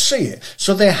 You can't see it.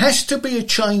 So there has to be a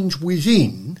change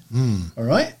within. All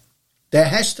right? There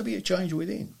has to be a change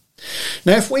within.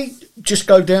 Now, if we just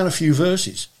go down a few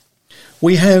verses,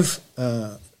 we have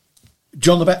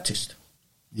John the Baptist.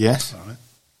 Yes. All right.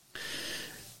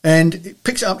 And it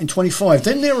picks it up in 25.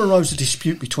 Then there arose a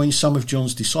dispute between some of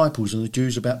John's disciples and the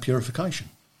Jews about purification.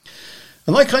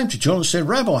 And they came to John and said,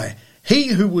 Rabbi, he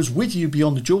who was with you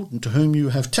beyond the Jordan, to whom you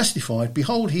have testified,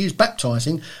 behold, he is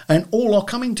baptizing, and all are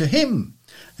coming to him.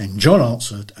 And John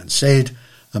answered and said,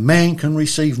 a man can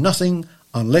receive nothing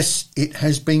unless it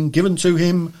has been given to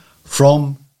him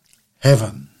from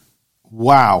heaven.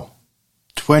 Wow.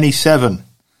 27.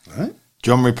 Right?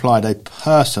 John replied, a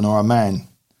person or a man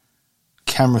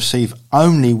can receive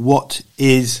only what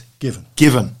is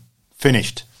given.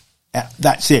 Finished.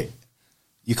 That's it.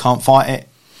 You can't fight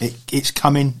it. It's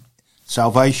coming.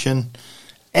 Salvation.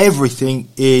 Everything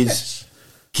is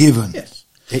given. Yes.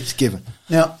 It's given.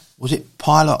 Now, was it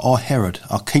Pilate or Herod?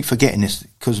 I keep forgetting this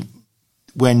because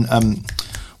when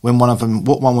one of them,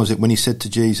 what one was it? When he said to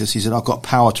Jesus, he said, "I've got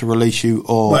power to release you,"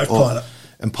 Pilate.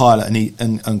 And Pilate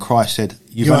and Christ said,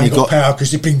 "You've you only got power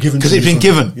because it's been given." Because it's been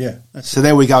given. Yeah. So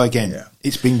there we go again. Yeah.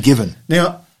 It's been given.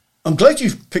 Now, I'm glad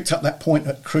you've picked up that point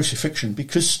at crucifixion,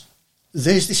 because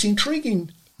there's this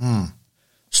intriguing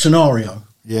scenario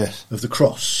of the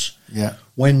cross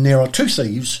when there are two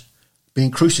thieves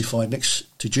being crucified next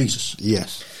to Jesus.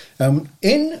 Yes.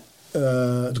 In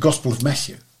the Gospel of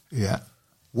Matthew,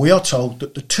 we are told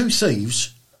that the two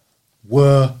thieves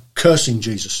were cursing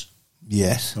Jesus.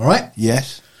 Yes. All right?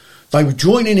 Yes. They were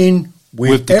joining in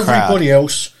with everybody crowd.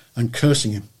 else and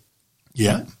cursing him.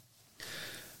 Yeah. Right?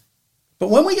 But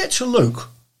when we get to Luke,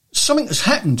 something has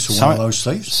happened to one of those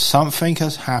thieves. Something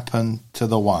has happened to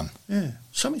the one. Yeah.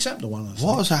 Something's happened to one of those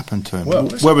What thieves. has happened to him? Well,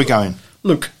 where are we going?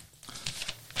 Luke.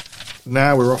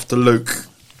 Now we're off to Luke.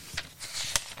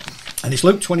 And it's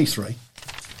Luke 23.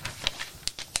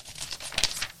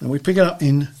 And we pick it up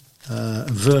in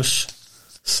verse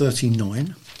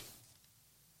 39.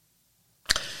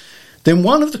 Then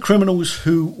one of the criminals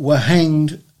who were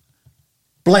hanged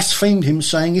blasphemed him,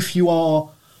 saying, if you are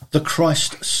the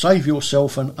Christ, save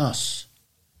yourself and us.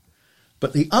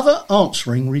 But the other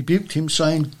answering rebuked him,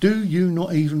 saying, Do you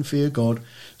not even fear God,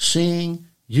 seeing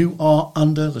you are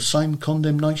under the same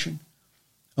condemnation?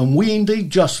 And we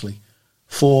indeed justly,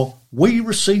 for we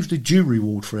received a due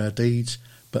reward for our deeds,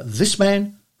 but this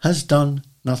man has done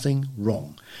nothing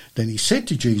wrong. Then he said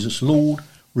to Jesus, Lord,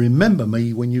 remember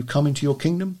me when you come into your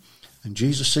kingdom. And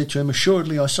Jesus said to him,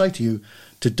 Assuredly I say to you,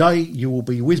 today you will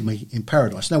be with me in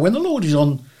paradise. Now, when the Lord is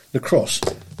on the cross,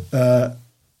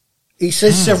 he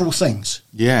says several things.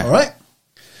 Yeah. All right?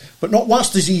 But not once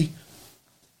does he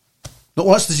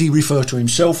refer to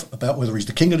himself about whether he's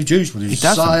the King of the Jews, whether he's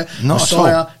Messiah,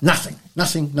 nothing.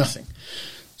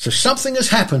 So something has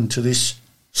happened to this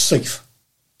thief.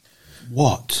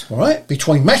 What? All right?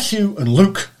 Between Matthew and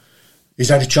Luke, he's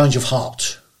had a change of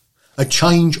heart. A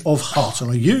change of heart. And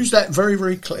I use that very,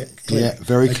 very clearly. Yeah,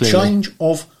 very clearly. A change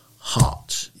of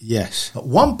heart. Yes. At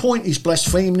one point, he's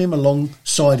blaspheming him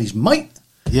alongside his mate.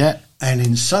 Yeah. And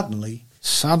then suddenly,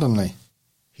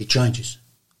 he changes.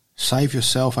 Save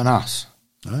yourself and us.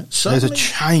 Right? There's a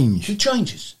change. He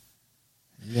changes.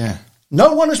 Yeah.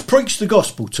 No one has preached the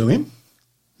gospel to him.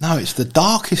 No, it's the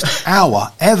darkest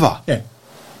hour ever. Yeah.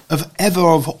 Of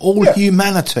all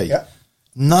humanity. Yeah.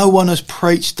 No one has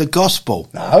preached the gospel.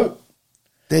 No.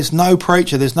 There's no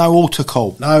preacher. There's no altar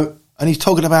call. No. And he's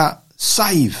talking about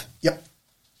save. Yep.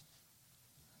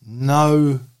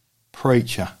 No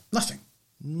preacher. Nothing.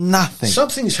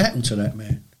 Something's happened to that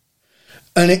man.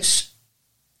 And it's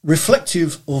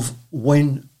reflective of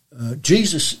when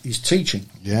Jesus is teaching.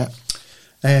 Yeah.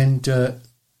 And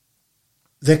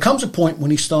there comes a point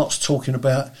when he starts talking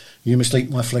about, you must eat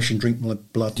my flesh and drink my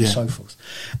blood and so forth.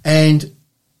 And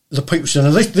the people say,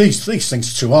 no, these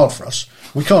things are too hard for us.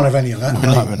 We can't have any of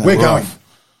that. We're going.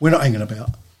 We're not hanging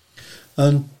about.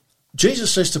 And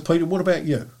Jesus says to Peter, what about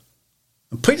you?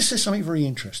 And Peter says something very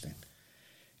interesting.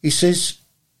 He says,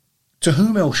 to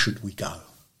whom else should we go?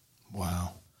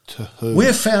 Wow. To whom?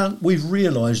 We've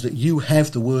realised that you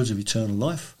have the words of eternal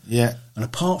life. Yeah. And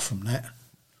apart from that,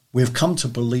 we've come to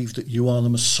believe that you are the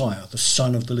Messiah, the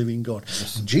Son of the living God.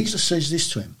 Yes. And Jesus says this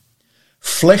to him,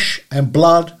 flesh and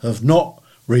blood have not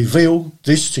revealed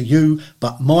this to you,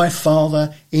 but my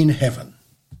Father in heaven.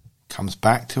 Comes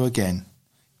back to again,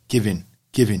 giving.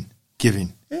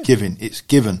 Yeah. It's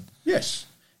given. Yes.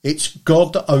 It's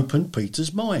God that opened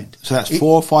Peter's mind. So that's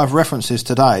 4 or 5 references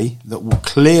today that will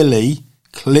clearly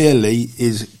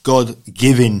is God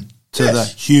giving to the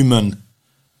human.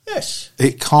 Yes.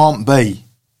 It can't be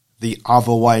the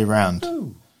other way round.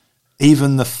 No.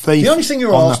 Even the thief. The only thing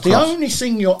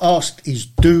you're asked is,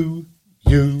 do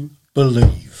you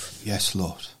believe? Yes,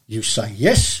 Lord. You say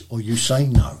yes or you say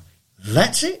no.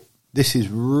 That's it. This is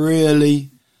really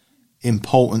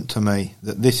important to me,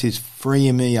 that this is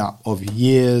freeing me up of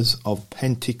years of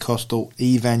Pentecostal,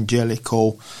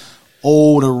 evangelical,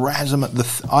 all the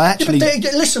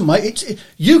razzmatazz. Listen, mate,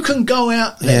 you can go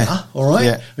out there, all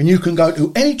right, and you can go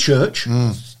to any church,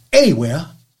 anywhere,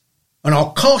 and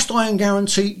I'll cast iron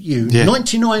guarantee you,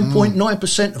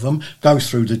 99.9% of them go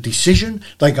through the decision,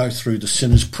 they go through the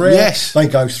sinner's prayer, they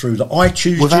go through the I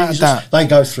choose Jesus, they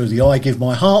go through the I give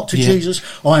my heart to Jesus,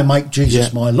 I make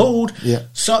Jesus my Lord,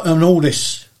 so, and all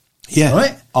this. Yeah,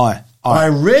 right? I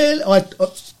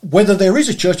whether there is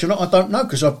a church or not, I don't know,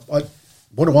 because I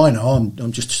what do I know?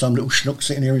 I'm just some little schnook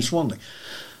sitting here in Swanley.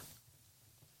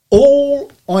 All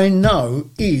I know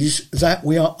is that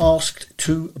we are asked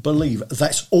to believe.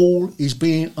 That's all is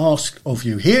being asked of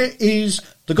you. Here is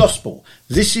the gospel.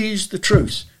 This is the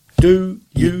truth. Do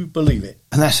you believe it?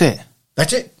 And that's it.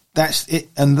 That's it. That's it.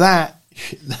 And that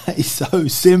is so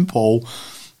simple.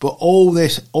 But all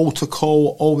this altar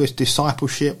call, all this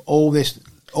discipleship, all the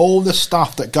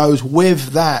stuff that goes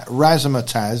with that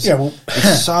razzmatazz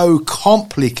is so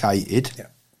complicated. Yeah.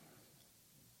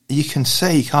 You can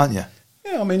see, can't you?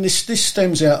 Yeah, I mean, this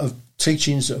stems out of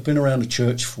teachings that have been around the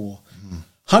church for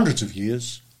hundreds of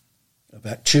years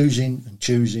about choosing and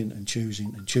choosing and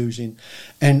choosing and choosing.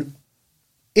 And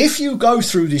if you go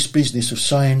through this business of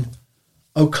saying,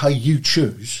 okay, you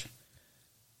choose,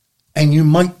 and you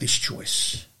make this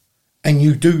choice, and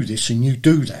you do this and you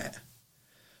do that,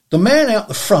 the man out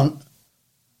the front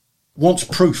wants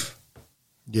proof.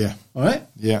 Yeah. All right?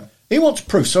 Yeah. He wants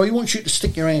proof, so he wants you to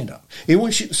stick your hand up. He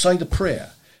wants you to say the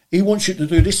prayer. He wants you to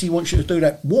do this, he wants you to do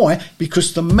that. Why?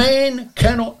 Because the man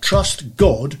cannot trust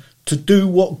God to do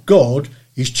what God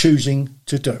is choosing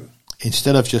to do.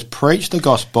 Instead of just preach the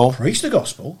gospel. Preach the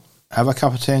gospel. Have a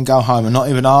cup of tea and go home and not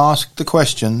even ask the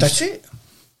questions. That's it.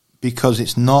 Because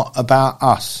it's not about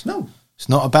us. No. It's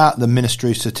not about the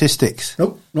ministry statistics.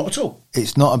 No, not at all.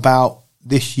 It's not about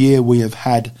this year we have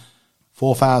had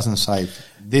 4,000 saved.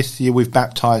 This year we've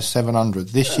baptised 700.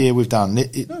 This year we've done.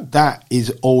 That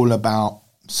is all about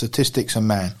statistics and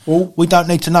man. Well, we don't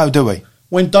need to know, do we?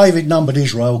 When David numbered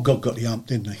Israel, God got the hump,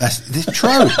 didn't he? That's true.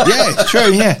 Yeah, it's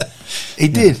true, yeah. He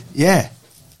did, yeah.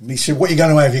 And he said, what are you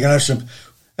going to have? You're going to have some...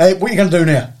 Hey, what are you going to do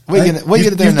now? What are you going to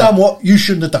do now? You've done what you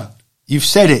shouldn't have done. You've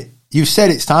said it. You've said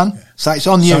it, son. Yeah. So it's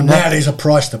on you now. Now there's a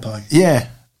price to pay. Yeah.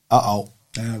 Uh-oh.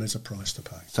 Now there's a price to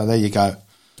pay. So there you go.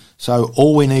 So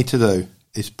all we need to do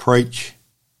is preach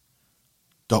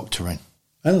doctrine.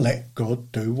 And let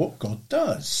God do what God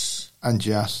does. And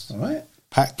just all right.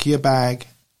 Pack your bag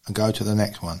and go to the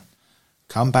next one.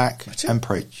 Come back and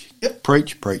preach. Yep.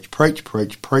 Preach.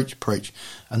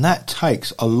 And that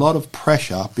takes a lot of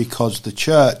pressure because the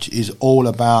church is all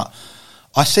about...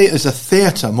 I see it as a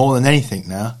theatre more than anything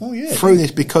now. Oh, yeah. Through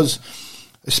this, because...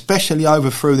 especially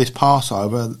through this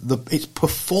Passover, it's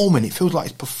performing. It feels like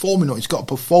it's performing, or it's got to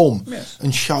perform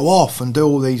and show off and do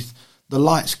all the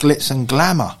lights, glitz and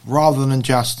glamour, rather than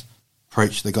just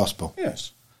preach the gospel.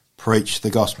 Yes, preach the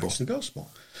gospel. Preach the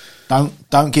gospel.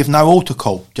 Don't give no altar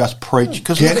call. Just preach.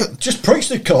 Just preach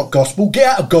the gospel.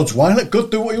 Get out of God's way and let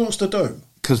God do what He wants to do.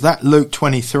 Because that Luke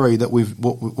 23 that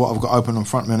what I've got open in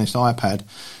front of me on this iPad,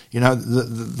 you know,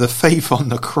 the thief on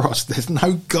the cross. There's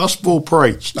no gospel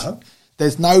preached. No.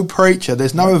 There's no preacher.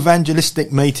 There's no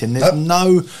evangelistic meeting. There's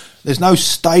no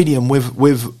stadium with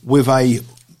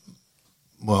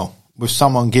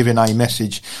someone giving a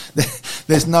message.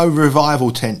 There's no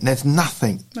revival tent. There's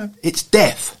nothing. No. It's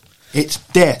death. It's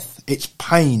death. It's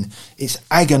pain. It's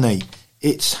agony.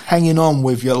 It's hanging on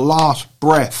with your last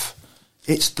breath.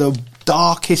 It's the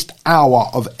darkest hour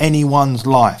of anyone's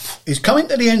life. He's coming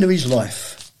to the end of his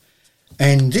life,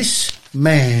 and this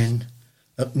man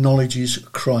acknowledges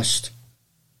Christ.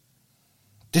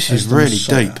 This is really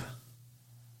deep.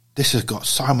 This has got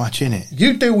so much in it.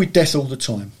 You deal with death all the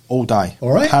time. All day.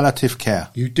 All right? Palliative care.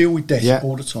 You deal with death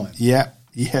all the time. Yeah.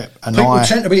 And people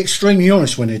tend to be extremely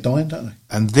honest when they're dying, don't they?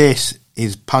 And this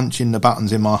is punching the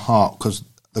buttons in my heart, because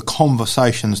the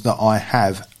conversations that I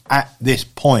have at this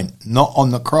point, not on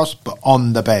the cross, but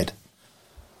on the bed.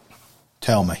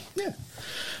 Tell me. Yeah.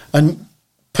 And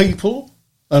people,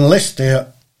 unless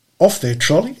they're off their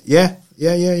trolley,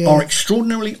 are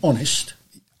extraordinarily honest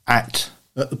at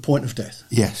the point of death.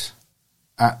 Yes,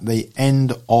 at the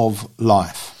end of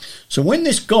life. So when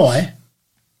this guy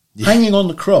hanging on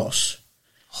the cross,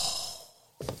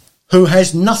 who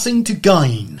has nothing to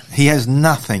gain, he has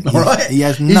nothing. All right, he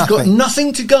has nothing. He's got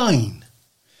nothing to gain.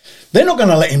 They're not going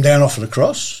to let him down off of the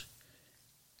cross.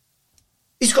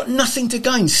 He's got nothing to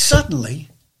gain. Suddenly,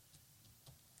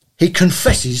 he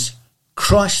confesses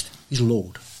Christ is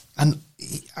Lord. And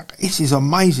this is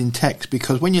amazing text,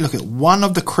 because when you look at one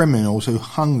of the criminals who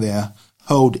hung there,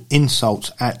 hurled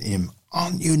insults at him.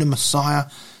 Aren't you the Messiah?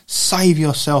 Save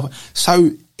yourself.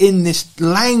 So in this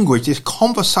language, this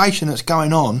conversation that's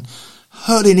going on,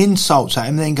 hurling insults at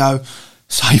him, then go,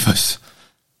 save us.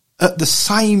 At the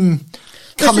same...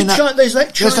 There's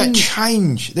that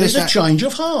change. There's a change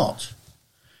of heart.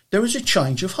 There is a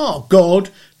change of heart.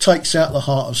 God takes out the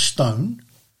heart of stone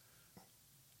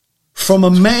from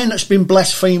a man that's been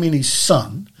blaspheming his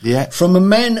son, from a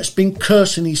man that's been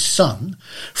cursing his son,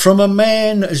 from a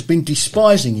man that has been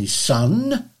despising his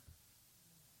son,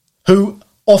 who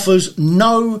offers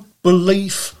no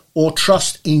belief or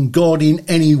trust in God in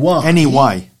any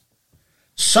way.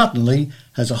 Suddenly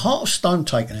has a heart of stone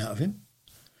taken out of him,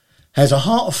 has a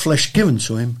heart of flesh given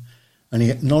to him, and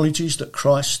he acknowledges that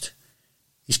Christ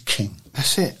is King.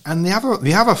 That's it. And the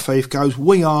other thief goes,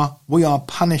 we are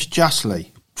punished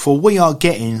justly, for we are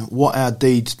getting what our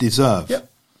deeds deserve.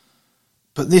 Yep.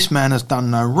 But this man has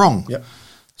done no wrong. Yep.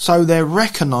 So they're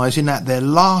recognising at their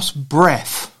last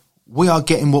breath, we are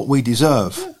getting what we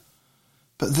deserve. Yeah.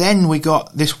 But then we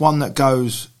got this one that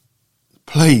goes,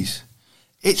 please.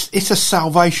 It's a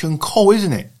salvation call,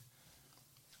 isn't it?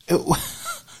 Well,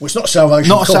 it's not a salvation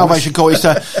call. Not a salvation call. It's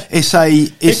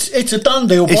a done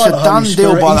deal by the Holy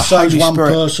Spirit. He saves one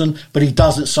person, but he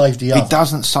doesn't save the other. He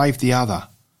doesn't save the other.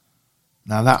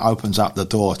 Now that opens up the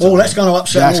door. That's going to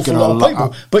upset an awful lot of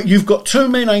people. But you've got two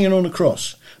men hanging on the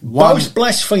cross, both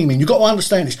blaspheming. You've got to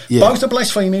understand this. Yeah. Both are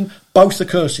blaspheming, both are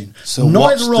cursing. So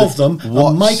neither of them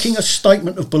are making a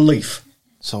statement of belief.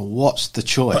 So what's the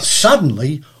choice? But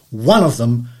suddenly, one of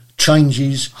them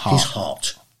changes his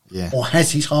heart. Yeah. Or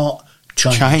has his heart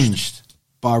changed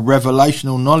by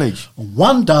revelational knowledge. And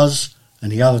one does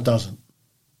and the other doesn't.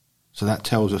 So that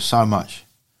tells us so much.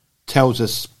 Tells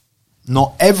us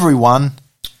not everyone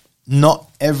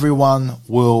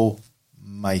will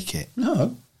make it.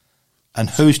 No. And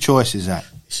whose choice is that?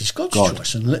 This is God's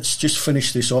choice. And let's just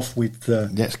finish this off with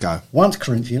let's go. 1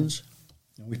 Corinthians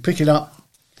We pick it up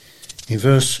in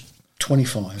verse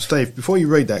 25. Steve, before you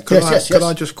read that, could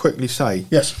I just quickly say,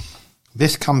 yes,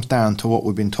 this comes down to what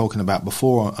we've been talking about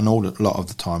before and a lot of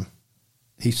the time.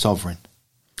 He's sovereign.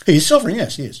 He is sovereign,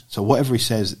 yes, he is. So whatever he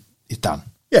says is done.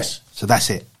 Yes. So that's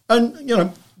it.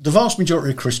 And, the vast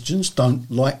majority of Christians don't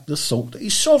like the thought that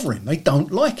he's sovereign. They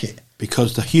don't like it.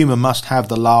 Because the human must have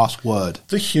the last word.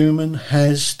 The human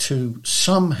has to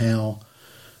somehow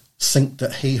think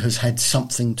that he has had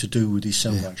something to do with his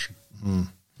salvation. Yeah. Mm.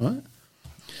 Right?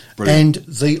 Brilliant. And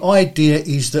the idea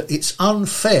is that it's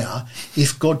unfair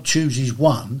if God chooses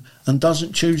one and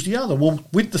doesn't choose the other. Well,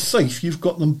 with the thief, you've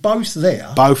got them both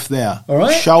there. Both there. All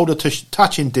right? Shoulder to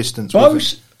touching distance.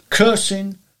 Both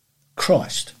cursing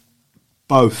Christ.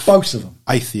 Both. Both of them.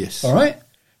 Atheists. All right?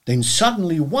 Then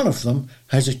suddenly one of them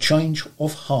has a change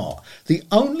of heart. The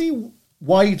only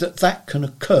way that can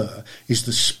occur is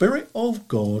the Spirit of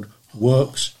God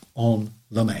works on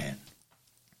the man.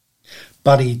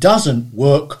 But he doesn't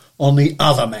work on the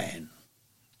other man.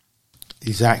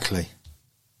 Exactly.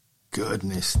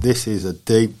 Goodness,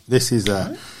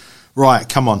 right,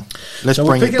 come on. Let's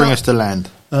bring us to land.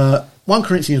 1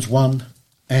 Corinthians 1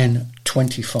 and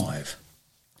 25.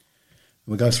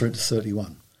 We'll go through it to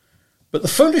 31. But the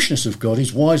foolishness of God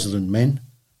is wiser than men,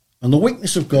 and the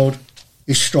weakness of God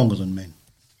is stronger than men.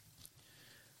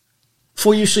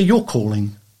 For you see your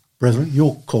calling, brethren,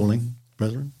 Your calling.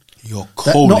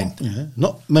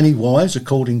 Not many wise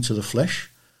according to the flesh,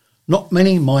 not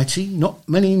many mighty, not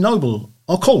many noble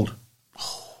are called.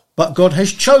 But God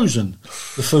has chosen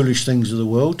the foolish things of the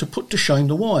world to put to shame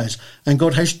the wise, and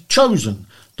God has chosen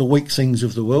the weak things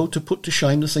of the world to put to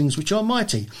shame the things which are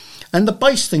mighty, and the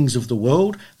base things of the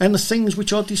world, and the things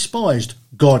which are despised,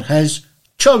 God has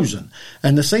chosen,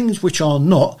 and the things which are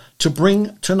not, to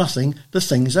bring to nothing the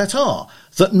things that are,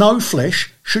 that no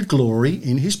flesh should glory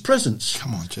in his presence.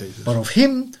 Come on, Jesus. But of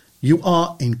him you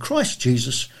are in Christ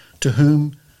Jesus,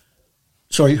 who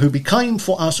became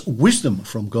for us wisdom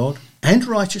from God, and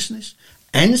righteousness,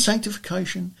 and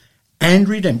sanctification, and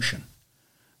redemption,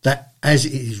 that as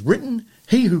it is written,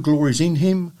 he who glories in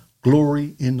him,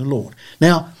 glory in the Lord.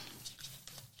 Now,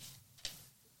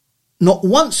 not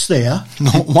once there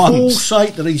did Paul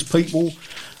say to these people,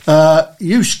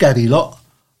 you scabby lot,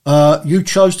 you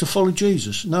chose to follow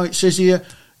Jesus. No, it says here,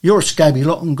 you're a scabby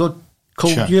lot and God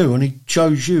called you and he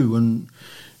chose you. And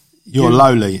you're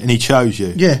lowly and he chose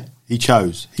you. Yeah. He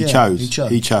chose. He chose. He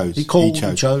called, he chose. He called,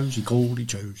 he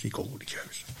chose. He called, he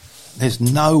chose. There's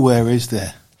nowhere, is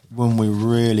there, when we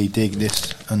really dig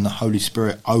this and the Holy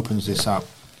Spirit opens this up,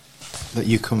 that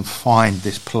you can find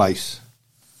this place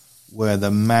where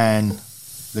the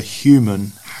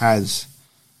human has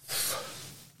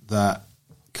that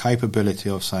capability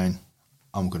of saying,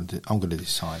 I'm going to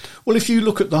decide. Well, if you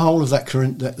look at the whole of that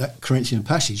Corinthian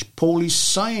passage, Paul is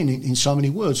saying it in so many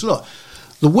words. Look,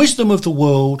 the wisdom of the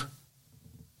world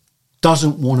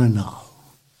doesn't want to know.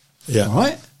 Yeah.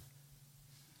 Right?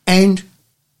 And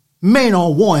men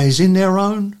are wise in their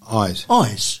own eyes.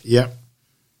 Yeah.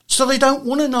 So they don't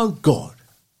want to know God.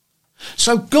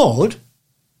 So God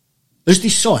has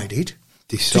decided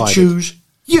to choose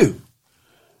you.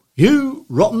 You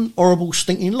rotten, horrible,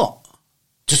 stinking lot.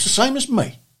 Just the same as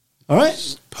me. All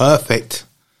right? Perfect.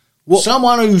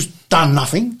 Someone who's done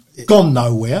nothing, gone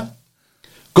nowhere,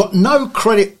 got no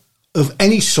credit of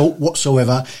any sort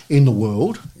whatsoever in the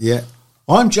world. Yeah.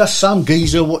 I'm just some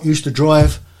geezer what used to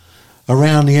drive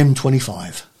around the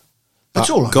M25. That's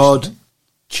all I God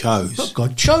chose. But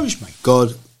God chose me.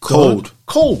 God called.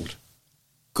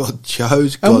 God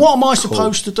chose. And what am I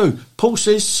supposed to do? Paul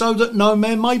says, so that no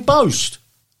man may boast.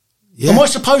 Yeah. Am I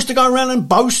supposed to go around and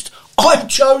boast? I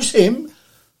chose him.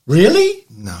 Really?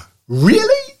 No.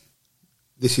 Really?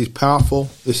 This is powerful.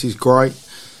 This is great.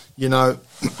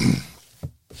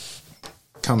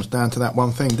 Comes down to that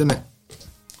one thing, doesn't it?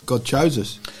 God chose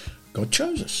us. God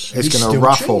chose us. It's going to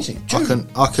ruffle.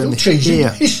 I can hear.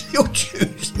 He's still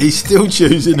choosing. He's still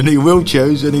choosing, and he will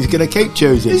choose, and he's going to keep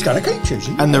choosing. He's going to keep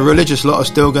choosing. And the religious lot are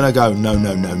still going to go, no.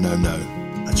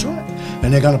 That's right.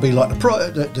 And they're going to be like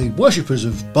the worshippers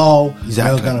of Baal.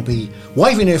 Exactly. They're going to be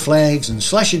waving their flags and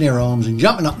slashing their arms and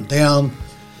jumping up and down,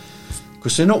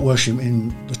 because they're not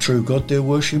worshipping the true God. They're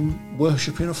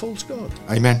worshipping a false God.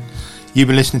 Amen. You've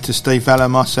been listening to Steve Valla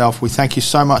and myself. We thank you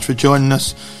so much for joining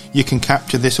us. You can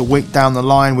capture this a week down the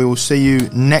line. We will see you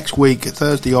next week,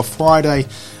 Thursday or Friday,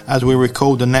 as we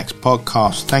record the next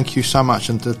podcast. Thank you so much.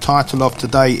 And the title of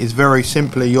today is very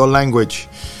simply Your Language,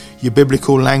 Your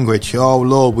Biblical Language. Oh,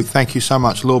 Lord, we thank you so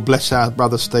much. Lord, bless our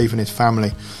brother Steve and his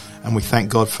family. And we thank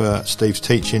God for Steve's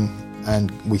teaching.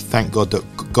 And we thank God that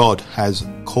God has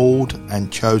called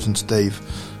and chosen Steve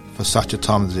for for such a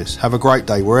time as this. Have a great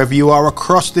day wherever you are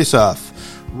across this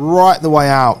earth, right the way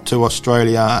out to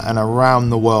Australia and around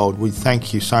the world. We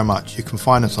thank you so much. You can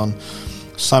find us on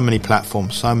so many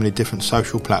platforms, so many different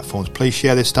social platforms. Please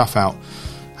share this stuff out.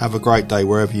 Have a great day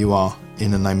wherever you are,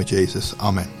 in the name of Jesus.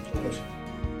 Amen.